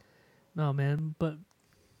 No, man. But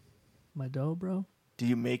my dough, bro. Do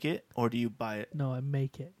you make it or do you buy it? No, I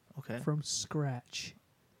make it Okay. from scratch.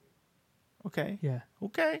 Okay. Yeah.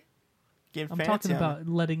 Okay. Getting I'm fancy talking on about it.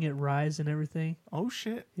 letting it rise and everything. Oh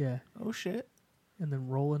shit. Yeah. Oh shit. And then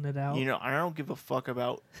rolling it out. You know, I don't give a fuck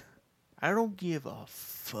about. I don't give a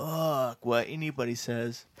fuck what anybody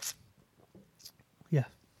says. Yeah.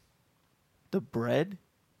 The bread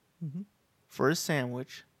Mhm. for a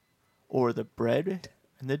sandwich, or the bread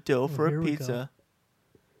and the dough for here a we pizza,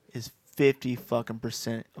 is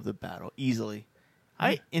 50% of the battle easily.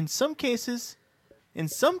 In some cases,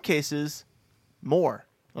 more.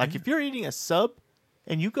 Like if you're eating a sub,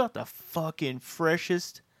 and you got the fucking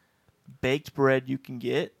freshest baked bread you can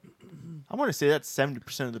get, I want to say that's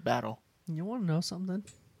 70% of the battle. You want to know something?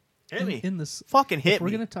 Hit me. In this, Fucking hit if we're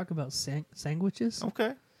me. gonna talk about sandwiches,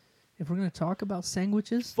 Okay. if we're gonna talk about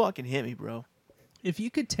sandwiches, Fucking hit me, bro. if you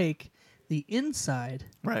could take the inside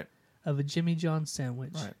Right. of a Jimmy John's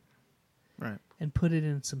sandwich Right. Right. and put it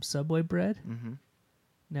in some Subway bread, Mm-hmm.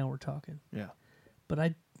 now we're talking. Yeah.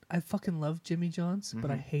 But I fucking love Jimmy John's, but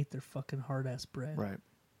I hate their fucking hard ass bread. Right.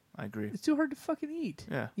 I agree. It's too hard to fucking eat.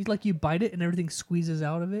 Yeah. You bite it and everything squeezes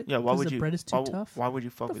out of it. Yeah, why would the you? bread is too tough. Why would you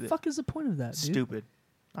fuck with it? The fuck is the point of that, dude? Stupid.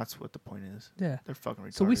 That's what the point is. Yeah. They're fucking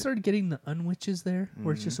retarded. So we started getting the unwitches there,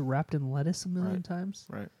 where it's just wrapped in lettuce a million times.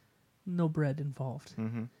 Right. No bread involved.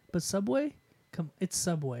 Mm-hmm. But Subway, it's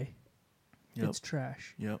Subway. Yep. It's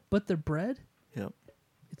trash. Yep. But their bread, yep,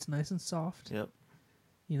 it's nice and soft. Yep.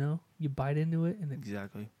 You know, you bite into it and it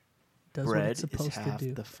does what it's supposed to do. Bread is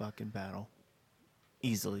half the fucking battle.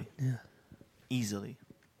 Easily. Yeah. Easily.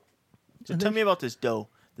 So tell me about this dough.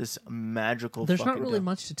 This magical There's fucking not really dough.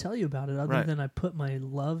 much to tell you about it other than I put my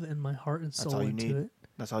love and my heart and soul into it.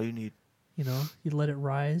 That's all you need. You know, you let it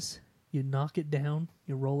rise, you knock it down,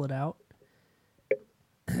 you roll it out.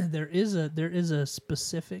 There is a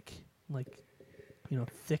specific, like, you know,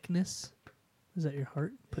 thickness. Is that your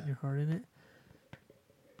heart? Putting your heart in it?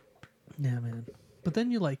 Yeah, man. But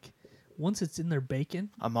then you once it's in there baking.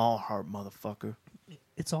 I'm all heart, motherfucker.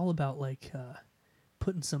 It's all about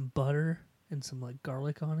putting some butter and some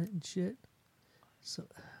garlic on it and shit. So,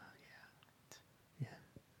 yeah.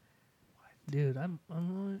 Dude, I'm.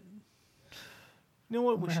 You know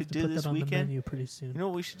what we should do this weekend? On the menu pretty soon. You know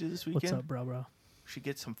what we should do this weekend? What's up, bro? We should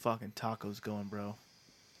get some fucking tacos going, bro.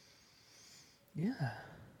 Yeah,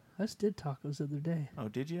 I just did tacos the other day. Oh,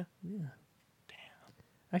 did you? Yeah. Damn.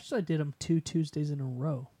 Actually, I did them 2 Tuesdays in a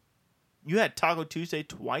row. You had Taco Tuesday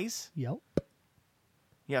twice? Yep.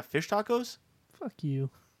 Yeah, fish tacos? Fuck you.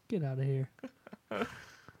 Get out of here.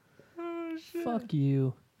 Oh, shit. Fuck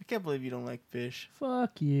you. I can't believe you don't like fish.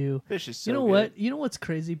 Fuck you. Fish is so You know good. what? You know what's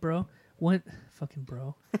crazy, bro? When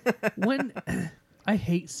I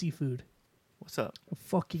hate seafood. What's up? I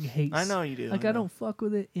fucking hate. I know you do. I don't fuck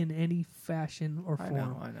with it in any fashion or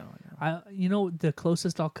form. I know. You know, the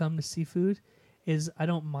closest I'll come to seafood is I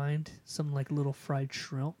don't mind some little fried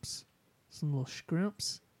shrimps, some little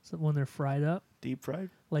scrimps, when they're fried up. Deep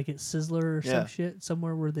fried? Like at Sizzler or some shit,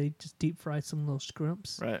 somewhere where they just deep fry some little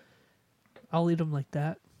scrimps. Right. I'll eat them like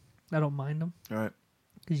that. I don't mind them. All right.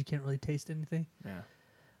 Because you can't really taste anything. Yeah.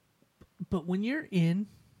 But when you're in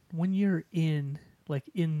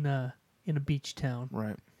a beach town,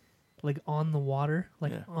 right, on the water,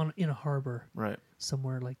 in a harbor, right,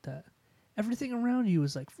 somewhere like that, everything around you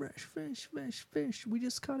is fresh fish. We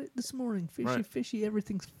just caught it this morning. Fishy.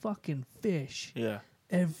 Everything's fucking fish. Yeah.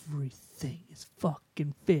 Everything is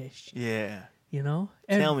fucking fish. Yeah. You know?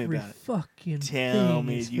 Tell me about it. Fucking Tell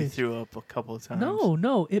me you fish. threw up a couple of times.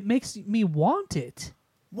 No. It makes me want it.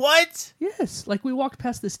 What? Yes. We walked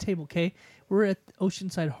past this table, okay? We're at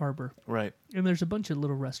Oceanside Harbor. Right. And there's a bunch of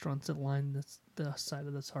little restaurants that line the side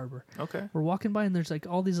of this harbor. Okay. We're walking by and there's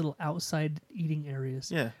all these little outside eating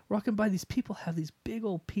areas. Yeah. We're walking by, these people have these big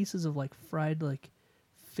old pieces of fried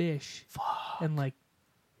fish. Fuck. And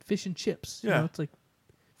fish and chips. Yeah. You know, it's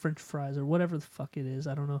French fries or whatever the fuck it is.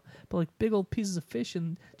 I don't know. But big old pieces of fish,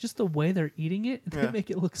 and just the way they're eating it, they make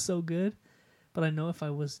it look so good. But I know if I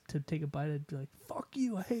was to take a bite, I'd be like, fuck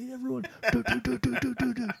you, I hate everyone.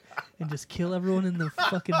 And just kill everyone in the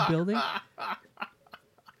fucking building.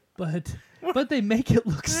 But they make it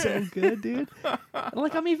look so good, dude.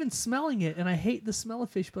 I'm even smelling it, and I hate the smell of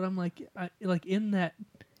fish, but I'm in that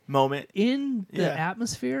moment. In the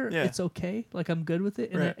atmosphere, it's okay. I'm good with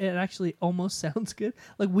it. And it actually almost sounds good.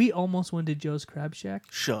 We almost went to Joe's Crab Shack.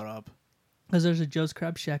 Shut up. Because there's a Joe's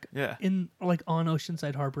Crab Shack in on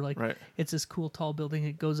Oceanside Harbor. It's this cool tall building.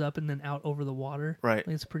 It goes up and then out over the water. Right.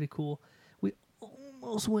 It's pretty cool. We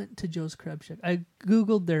almost went to Joe's Crab Shack. I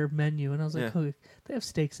Googled their menu and I was like, oh, they have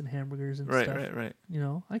steaks and hamburgers and stuff. Right. You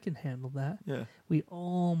know, I can handle that. Yeah. We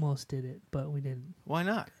almost did it, but we didn't. Why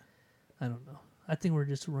not? I don't know. I think we're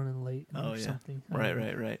just running late or something.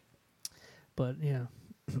 Right. But yeah.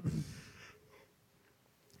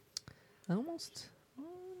 Almost.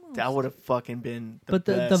 That would have fucking been the But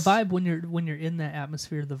the best. vibe when you're in that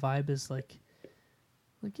atmosphere, the vibe is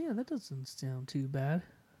yeah, that doesn't sound too bad.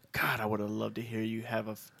 God, I would have loved to hear you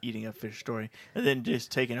eating a fish story and then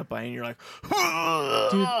just taking a bite and you're like,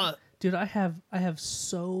 dude, I have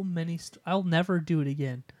so many. I'll never do it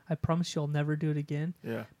again. I promise you, I'll never do it again.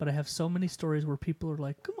 Yeah. But I have so many stories where people are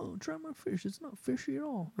like, "Come on, try my fish. It's not fishy at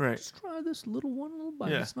all. Right. Just try this little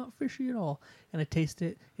bite. Yeah. It's not fishy at all." And I taste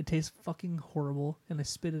it. It tastes fucking horrible. And I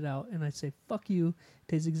spit it out and I say, "Fuck you. It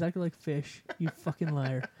tastes exactly like fish. You fucking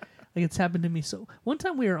liar." It's happened to me. So one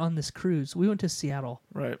time we were on this cruise. We went to Seattle.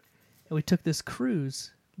 Right. And we took this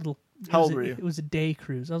cruise. How old were you? It was a day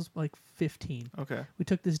cruise. I was 15. Okay. We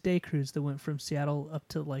took this day cruise that went from Seattle up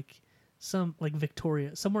to some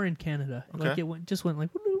Victoria, somewhere in Canada. Okay. It went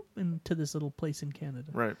whoop, into this little place in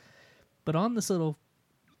Canada. Right. But on this little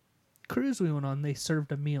cruise we went on, they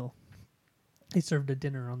served a meal. They served a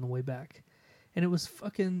dinner on the way back. And it was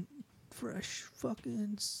fucking fresh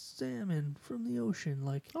fucking salmon from the ocean.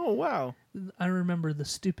 Like, oh, wow. I remember the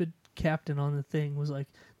stupid captain on the thing was like,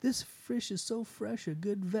 this fish is so fresh, a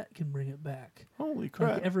good vet can bring it back. Holy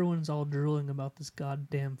crap. Like, everyone's all drooling about this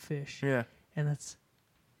goddamn fish. Yeah. And that's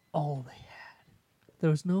all they had. There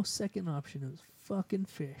was no second option. It was fucking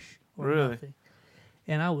fish or really? nothing.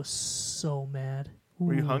 And I was so mad.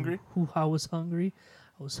 Were you hungry? I was hungry.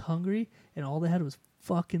 I was hungry, and all they had was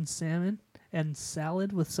fucking salmon and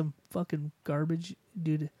salad with some fucking garbage.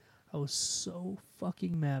 Dude, I was so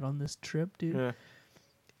fucking mad on this trip, dude. Yeah.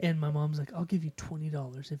 And my mom's like, I'll give you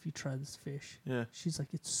 $20 if you try this fish. Yeah. She's like,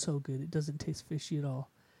 it's so good. It doesn't taste fishy at all.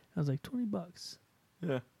 I was like, $20.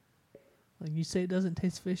 Yeah. Like, you say it doesn't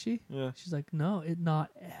taste fishy? Yeah. She's like, no, it not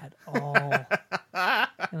at all. And I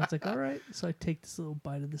was like, all right. So I take this little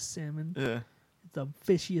bite of the salmon. Yeah. It's the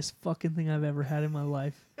fishiest fucking thing I've ever had in my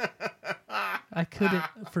life. I couldn't,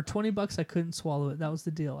 for $20, I couldn't swallow it. That was the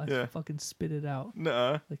deal. I fucking spit it out.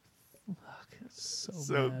 Nuh-uh. Like, fuck, it's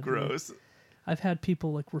so mad, gross. Dude. I've had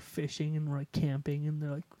people, like, we're fishing and we're, like, camping and they're,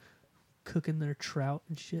 like, cooking their trout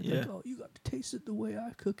and shit. Yeah. Like, oh, you got to taste it the way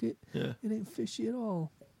I cook it. Yeah. It ain't fishy at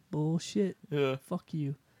all. Bullshit. Yeah. Fuck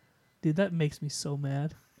you. Dude, that makes me so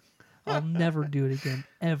mad. I'll never do it again,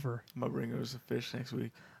 ever. I'm gonna bring over some fish next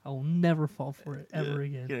week. I will never fall for it ever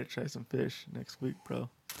again. You gotta try some fish next week, bro.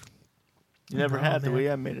 You never had the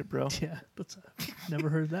way I made it, bro. Yeah, but never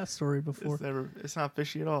heard that story before. It's not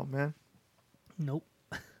fishy at all, man. Nope.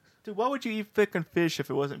 Dude, why would you eat fucking fish if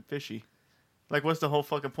it wasn't fishy? Like, what's the whole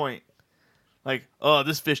fucking point? Like, oh,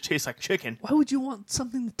 this fish tastes like chicken. Why would you want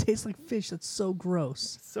something that tastes like fish? That's so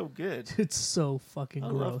gross. It's so good. It's so fucking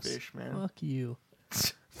gross. I love fish, man. Fuck you.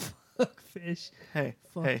 Fuck fish. Hey.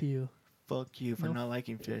 Fuck you. Fuck you for not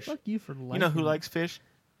liking fish. Fuck you for liking. You know who likes fish?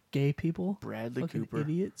 Gay people. Bradley fucking Cooper.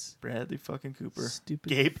 Idiots. Bradley fucking Cooper. Stupid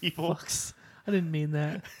gay people. Fucks. I didn't mean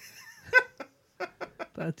that.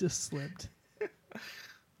 That just slipped.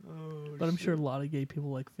 Oh, but I'm sure a lot of gay people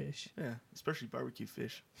like fish. Yeah, especially barbecue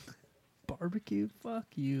fish. Barbecue? Fuck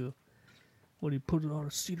you. What, do you put it on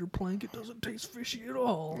a cedar plank? It doesn't taste fishy at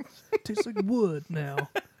all. It tastes like wood now.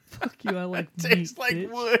 Fuck you, I like meat, tastes like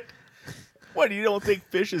bitch. wood. What, you don't think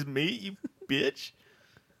fish is meat, you bitch?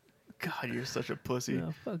 God, you're such a pussy.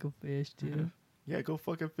 No, fuck a fish, dude. Yeah, go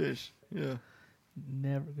fuck a fish. Yeah.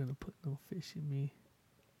 Never gonna put no fish in me.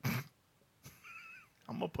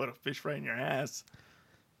 I'm gonna put a fish right in your ass.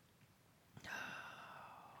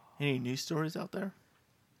 Any news stories out there?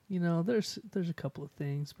 You know, there's a couple of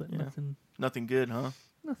things, but Nothing good, huh?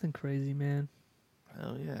 Nothing crazy, man.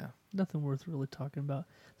 Hell yeah. Nothing worth really talking about.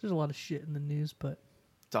 There's a lot of shit in the news, but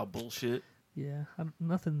it's all bullshit. Yeah,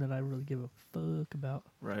 nothing that I really give a fuck about.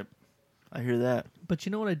 Right. I hear that. But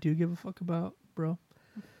you know what I do give a fuck about, bro?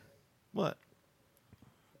 What?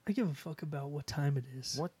 I give a fuck about what time it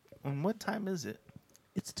is. What time is it?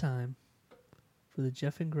 It's time for the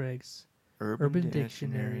Jeff and Greg's Urban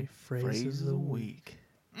Dictionary Phrases of the Week.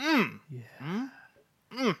 Yeah.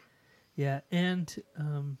 Yeah, and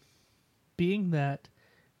being that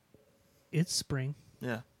it's spring.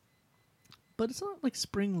 Yeah. But it's not like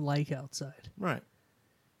spring-like outside. Right.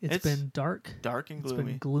 It's been dark. Dark and gloomy. It's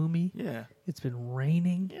been gloomy. Yeah. It's been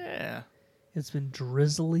raining. Yeah. It's been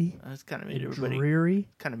drizzly. It's kind of made everybody dreary.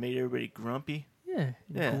 Kind of made everybody grumpy. Yeah.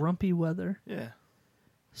 Grumpy weather. Yeah.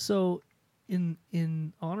 So,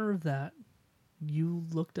 in honor of that, you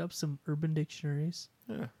looked up some urban dictionaries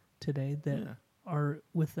today that are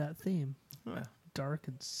with that theme. Yeah. Dark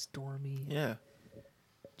and stormy. Yeah.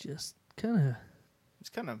 Just kind of. It's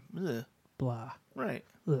kind of blah. Right.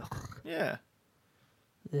 Ugh. Yeah.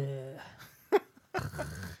 Yeah.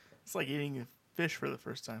 It's like eating a fish for the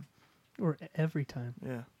first time. Or every time.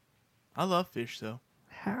 Yeah. I love fish, though.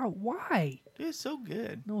 How? Why? Dude, it's so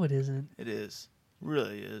good. No, it isn't. It is.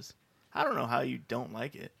 Really is. I don't know how you don't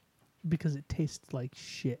like it. Because it tastes like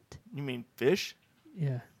shit. You mean fish?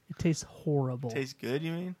 Yeah. It tastes horrible. Tastes good,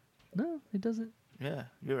 you mean? No, it doesn't. Yeah.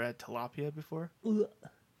 You ever had tilapia before? Ugh.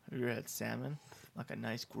 Have you ever had salmon? Like a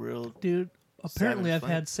nice grilled... Dude, apparently I've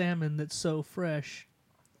had salmon that's so fresh,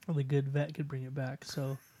 only good vet could bring it back,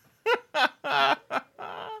 so... I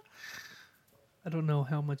don't know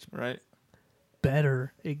how much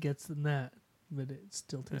better it gets than that, but it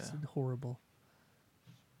still tasted horrible.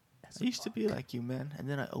 I used to be like you, man, and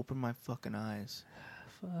then I opened my fucking eyes.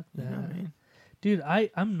 Fuck that. You know what I mean? Dude,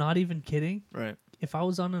 I'm not even kidding. Right. If I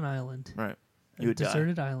was on an island, you would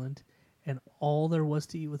deserted island, and all there was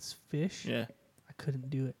to eat was fish, I couldn't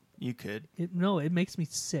do it. You could. No, it makes me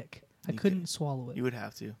sick. I couldn't swallow it. You would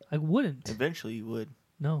have to. I wouldn't. Eventually you would.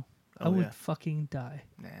 No. I would fucking die.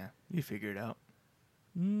 Nah. You figure it out.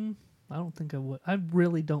 I don't think I would. I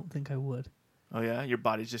really don't think I would. Oh, yeah? Your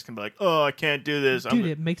body's just going to be like, oh, I can't do this. Dude,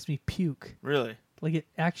 it makes me puke. Really? Like, it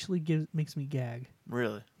actually makes me gag.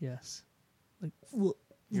 Really? Yes. Like,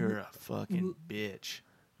 you're a fucking bitch.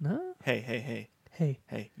 No? Hey.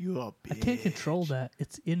 Hey, you're a bitch. I can't control that.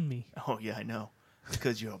 It's in me. Oh, yeah, I know. It's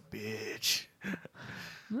because you're a bitch.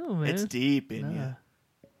 No, man. It's deep in you.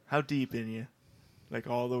 How deep in you? Like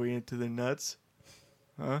all the way into the nuts?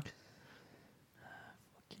 Huh?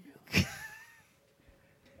 Fuck you.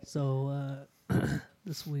 So,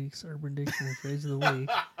 this week's Urban Dictionary phrase of the week.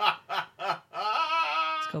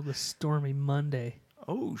 It's called the Stormy Monday.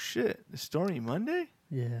 Oh, shit. The Stormy Monday?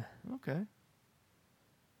 Yeah. Okay.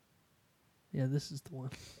 Yeah, this is the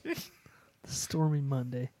one. The Stormy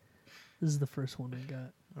Monday. This is the first one I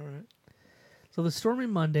got. All right. So the Stormy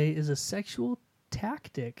Monday is a sexual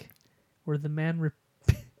tactic where the man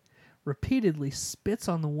repeatedly spits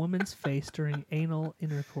on the woman's face during anal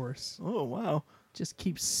intercourse. Oh, wow. Just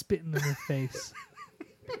keeps spitting in her face.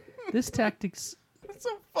 This tactic,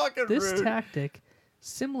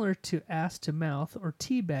 similar to ass to mouth or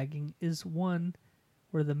teabagging, is one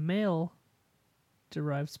where the male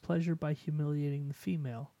derives pleasure by humiliating the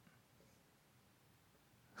female.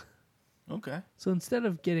 Okay. So instead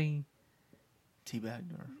of getting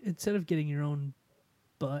teabagged your own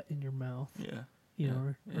butt in your mouth,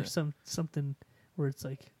 or something where it's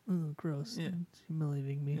like, oh, gross, it's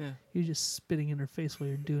humiliating me. Yeah. You're just spitting in her face while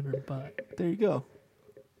you're doing her butt. There you go.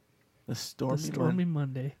 The Stormy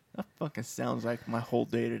Monday. That fucking sounds like my whole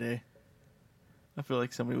day today. I feel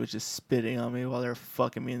like somebody was just spitting on me while they were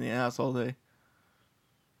fucking me in the ass all day.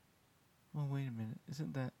 Well, wait a minute.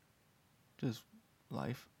 Isn't that just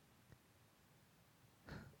life?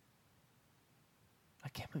 I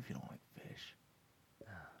can't believe you don't like fish.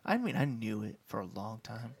 I mean, I knew it for a long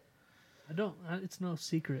time. I don't. It's no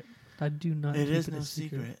secret. I do not. It is no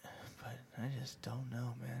secret, but I just don't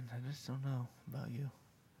know, man. I just don't know about you.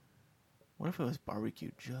 What if it was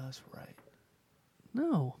barbecued just right?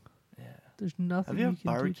 No. Yeah. There's nothing. Have you ever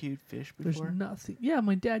barbecued fish before? There's nothing. Yeah,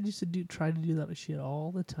 my dad used to try to do that shit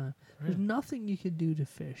all the time. Really? There's nothing you could do to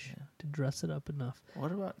fish to dress it up enough.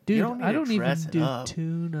 What about? Dude, you I don't even do up.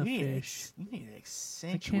 tuna fish. You need to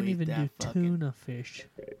accentuate I can't even do tuna fish.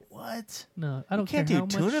 What? No, I don't care. You can't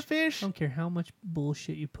do tuna fish? I don't care how much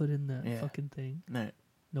bullshit you put in that fucking thing. No.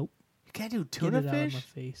 Nope. You can't do tuna Get it fish? out of my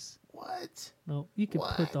face. What? No, you could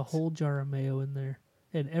put the whole jar of mayo in there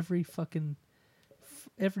and everything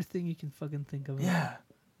you can fucking think of. Yeah.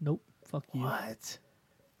 Nope. Fuck you. What?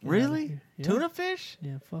 Really? Yeah. Tuna fish?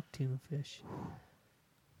 Yeah, fuck tuna fish.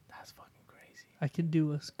 That's fucking crazy. I can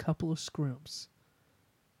do a couple of scrimps.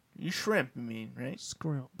 You shrimp, you mean, right?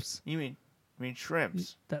 Scrimps. You mean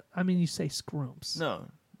shrimps? You say scrimps. No.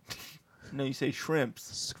 No, you say shrimps.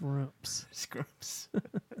 Scrimps. Scrimps.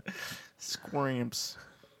 Scrimps.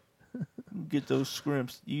 Get those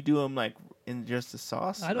scrimps. You do them like in just the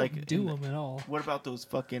sauce? I don't do them at all. What about those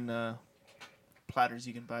fucking platters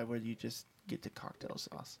you can buy where you just get the cocktail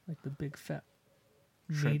sauce? Like the big fat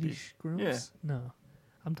Shrimpy. meaty scrimps? Yeah. No.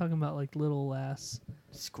 I'm talking about like little ass.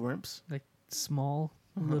 Scrimps? Like small,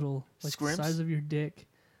 little, like Scrimps? the size of your dick.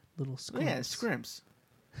 Little scrimps. Yeah, scrimps.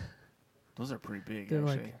 Those are pretty big, They're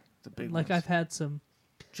actually. like, the big like ones. I've had some.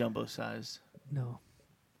 Jumbo size. No.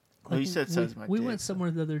 Oh, you said size of my We dick, went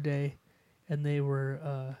somewhere the other day, and they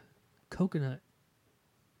were coconut.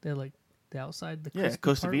 They're like the outside, the crispy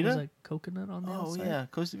Costa part Vida? was like coconut on the outside. Oh, yeah,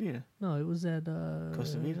 Costa Vida. No, it was at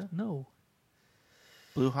Costa Vida? No.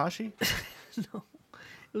 Blue Hashi? No.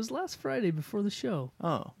 It was last Friday before the show.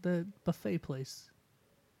 Oh. The buffet place.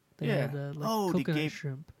 They Yeah. had Oh, they coconut gave-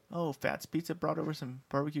 shrimp. Oh, Fats Pizza brought over some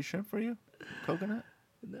barbecue shrimp for you? Coconut?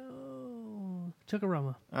 No.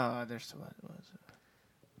 Chukarama. Oh, there's what it was.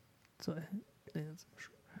 So they had some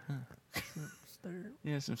shrimps there.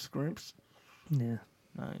 Yeah, some scrimps. Yeah.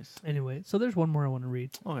 Nice. Anyway, so there's one more I want to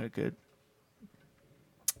read. Okay, good.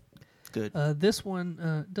 Good. This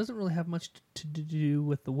one doesn't really have much to do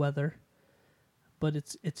with the weather, but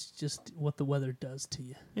it's just what the weather does to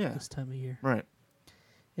you this time of year. Right.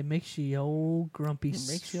 It makes you old grumpy. It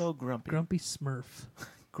makes you old grumpy. Grumpy Smurf.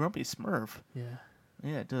 Grumpy Smurf. Yeah.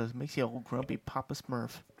 Yeah, it does. Makes you old grumpy Papa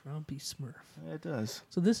Smurf. Grumpy Smurf. Yeah, it does.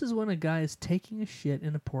 So this is when a guy is taking a shit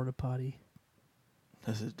in a porta potty.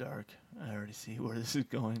 This is dark. I already see where this is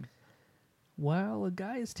going. While a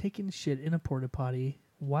guy is taking a shit in a porta potty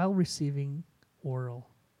while receiving oral.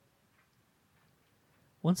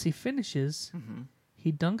 Once he finishes,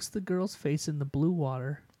 he dunks the girl's face in the blue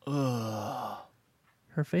water. Ugh.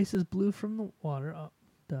 Her face is blue from the water,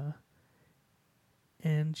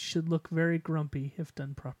 and should look very grumpy if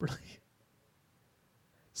done properly.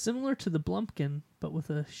 Similar to the Blumpkin, but with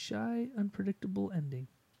a shy, unpredictable ending.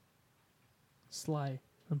 Sly,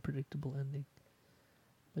 unpredictable ending.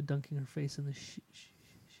 By dunking her face in the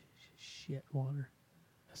shit water.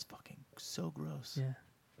 That's fucking so gross. Yeah.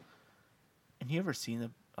 And you ever seen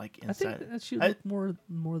the inside? I think that she looked more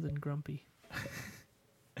than grumpy.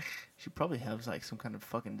 She probably has like some kind of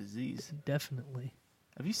fucking disease. Definitely.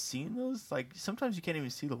 Have you seen those? Like sometimes you can't even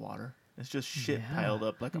see the water. It's just shit piled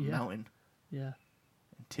up like a mountain. Yeah.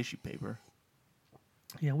 And tissue paper.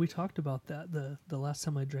 Yeah, we talked about that the last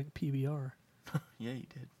time I drank PBR. Yeah, you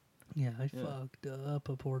did. Yeah, I fucked up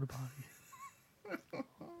a porta potty.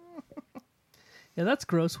 Yeah, that's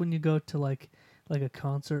gross when you go to like a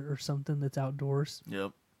concert or something that's outdoors.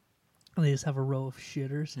 Yep. And they just have a row of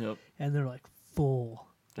shitters. Yep. And they're like full.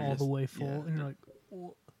 They're all just, the way full. yeah, and you're like,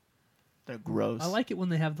 oh. They're gross. I like it when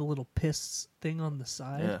they have the little piss thing on the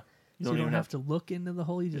side. Yeah. You don't have to look into the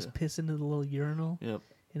hole. You just piss into the little urinal. Yep.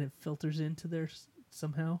 And it filters into there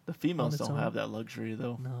somehow. The females don't have that luxury,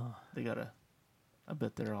 though. No. They gotta... I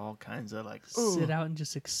bet they're all kinds of like... Sit out and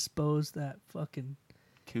just expose that fucking...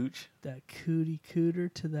 Cooch? That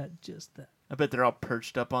cooter to that I bet they're all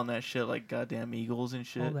perched up on that shit like goddamn eagles and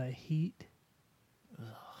shit. all that heat. Ugh.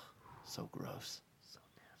 So gross. So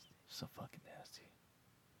nasty. So fucking nasty.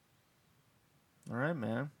 All right,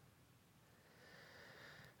 man.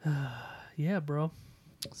 Yeah, bro.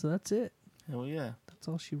 So that's it. Hell yeah. That's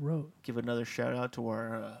all she wrote. Give another shout out to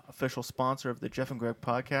our official sponsor of the Jeff and Greg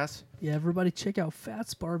podcast. Yeah, everybody check out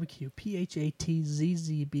Fats Barbecue.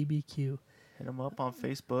 PHATZZBBQ. Hit them up on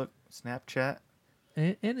Facebook, Snapchat.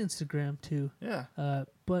 And Instagram, too. Yeah.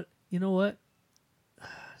 But you know what?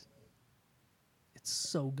 It's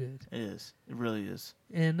so good. It is. It really is.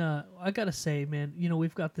 And I got to say, man,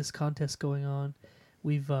 we've got this contest going on.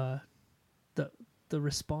 We've the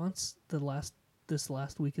response this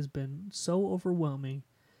last week has been so overwhelming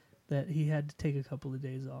that he had to take a couple of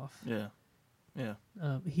days off. Yeah. Yeah.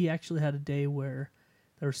 He actually had a day where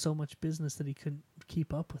there was so much business that he couldn't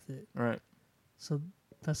keep up with it. Right. So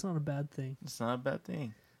that's not a bad thing. It's not a bad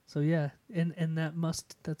thing. So yeah, and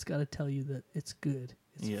that's got to tell you that it's good.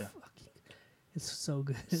 It's so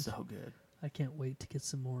good. So good. I can't wait to get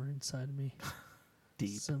some more inside of me.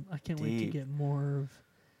 Deep. I can't wait to get more of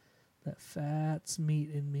that Fats meat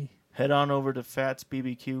in me. Head on over to Fats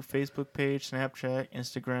BBQ Facebook page, Snapchat,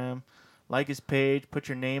 Instagram. Like his page. Put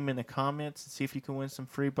your name in the comments and see if you can win some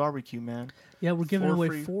free barbecue, man. Yeah, we're giving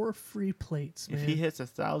away 4 free plates, man. If he hits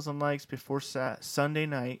 1,000 likes before Sunday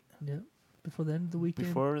night. Yeah. Before the end of the weekend.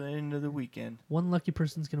 Before the end of the weekend. One lucky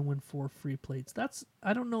person's going to win 4 free plates.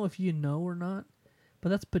 I don't know if you know or not, but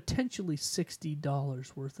that's potentially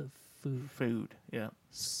 $60 worth of food. Yeah.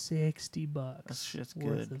 $60. That shit's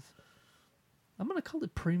worth good. I'm going to call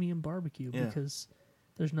it premium barbecue because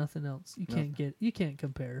there's nothing else. You can't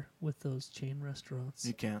compare with those chain restaurants.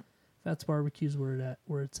 You can't. Fats Barbecue's where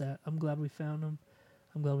it's at. I'm glad we found them.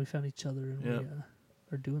 I'm glad we found each other and we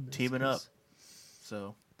are doing this. Teaming up.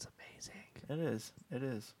 So it's amazing. It is. It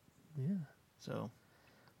is. Yeah. So.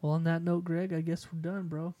 Well, on that note, Greg, I guess we're done,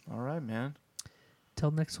 bro. All right, man. Till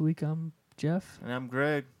next week, I'm Jeff. And I'm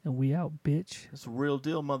Greg. And we out, bitch. It's a real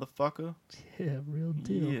deal, motherfucker. Yeah, real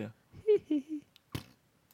deal. Yeah.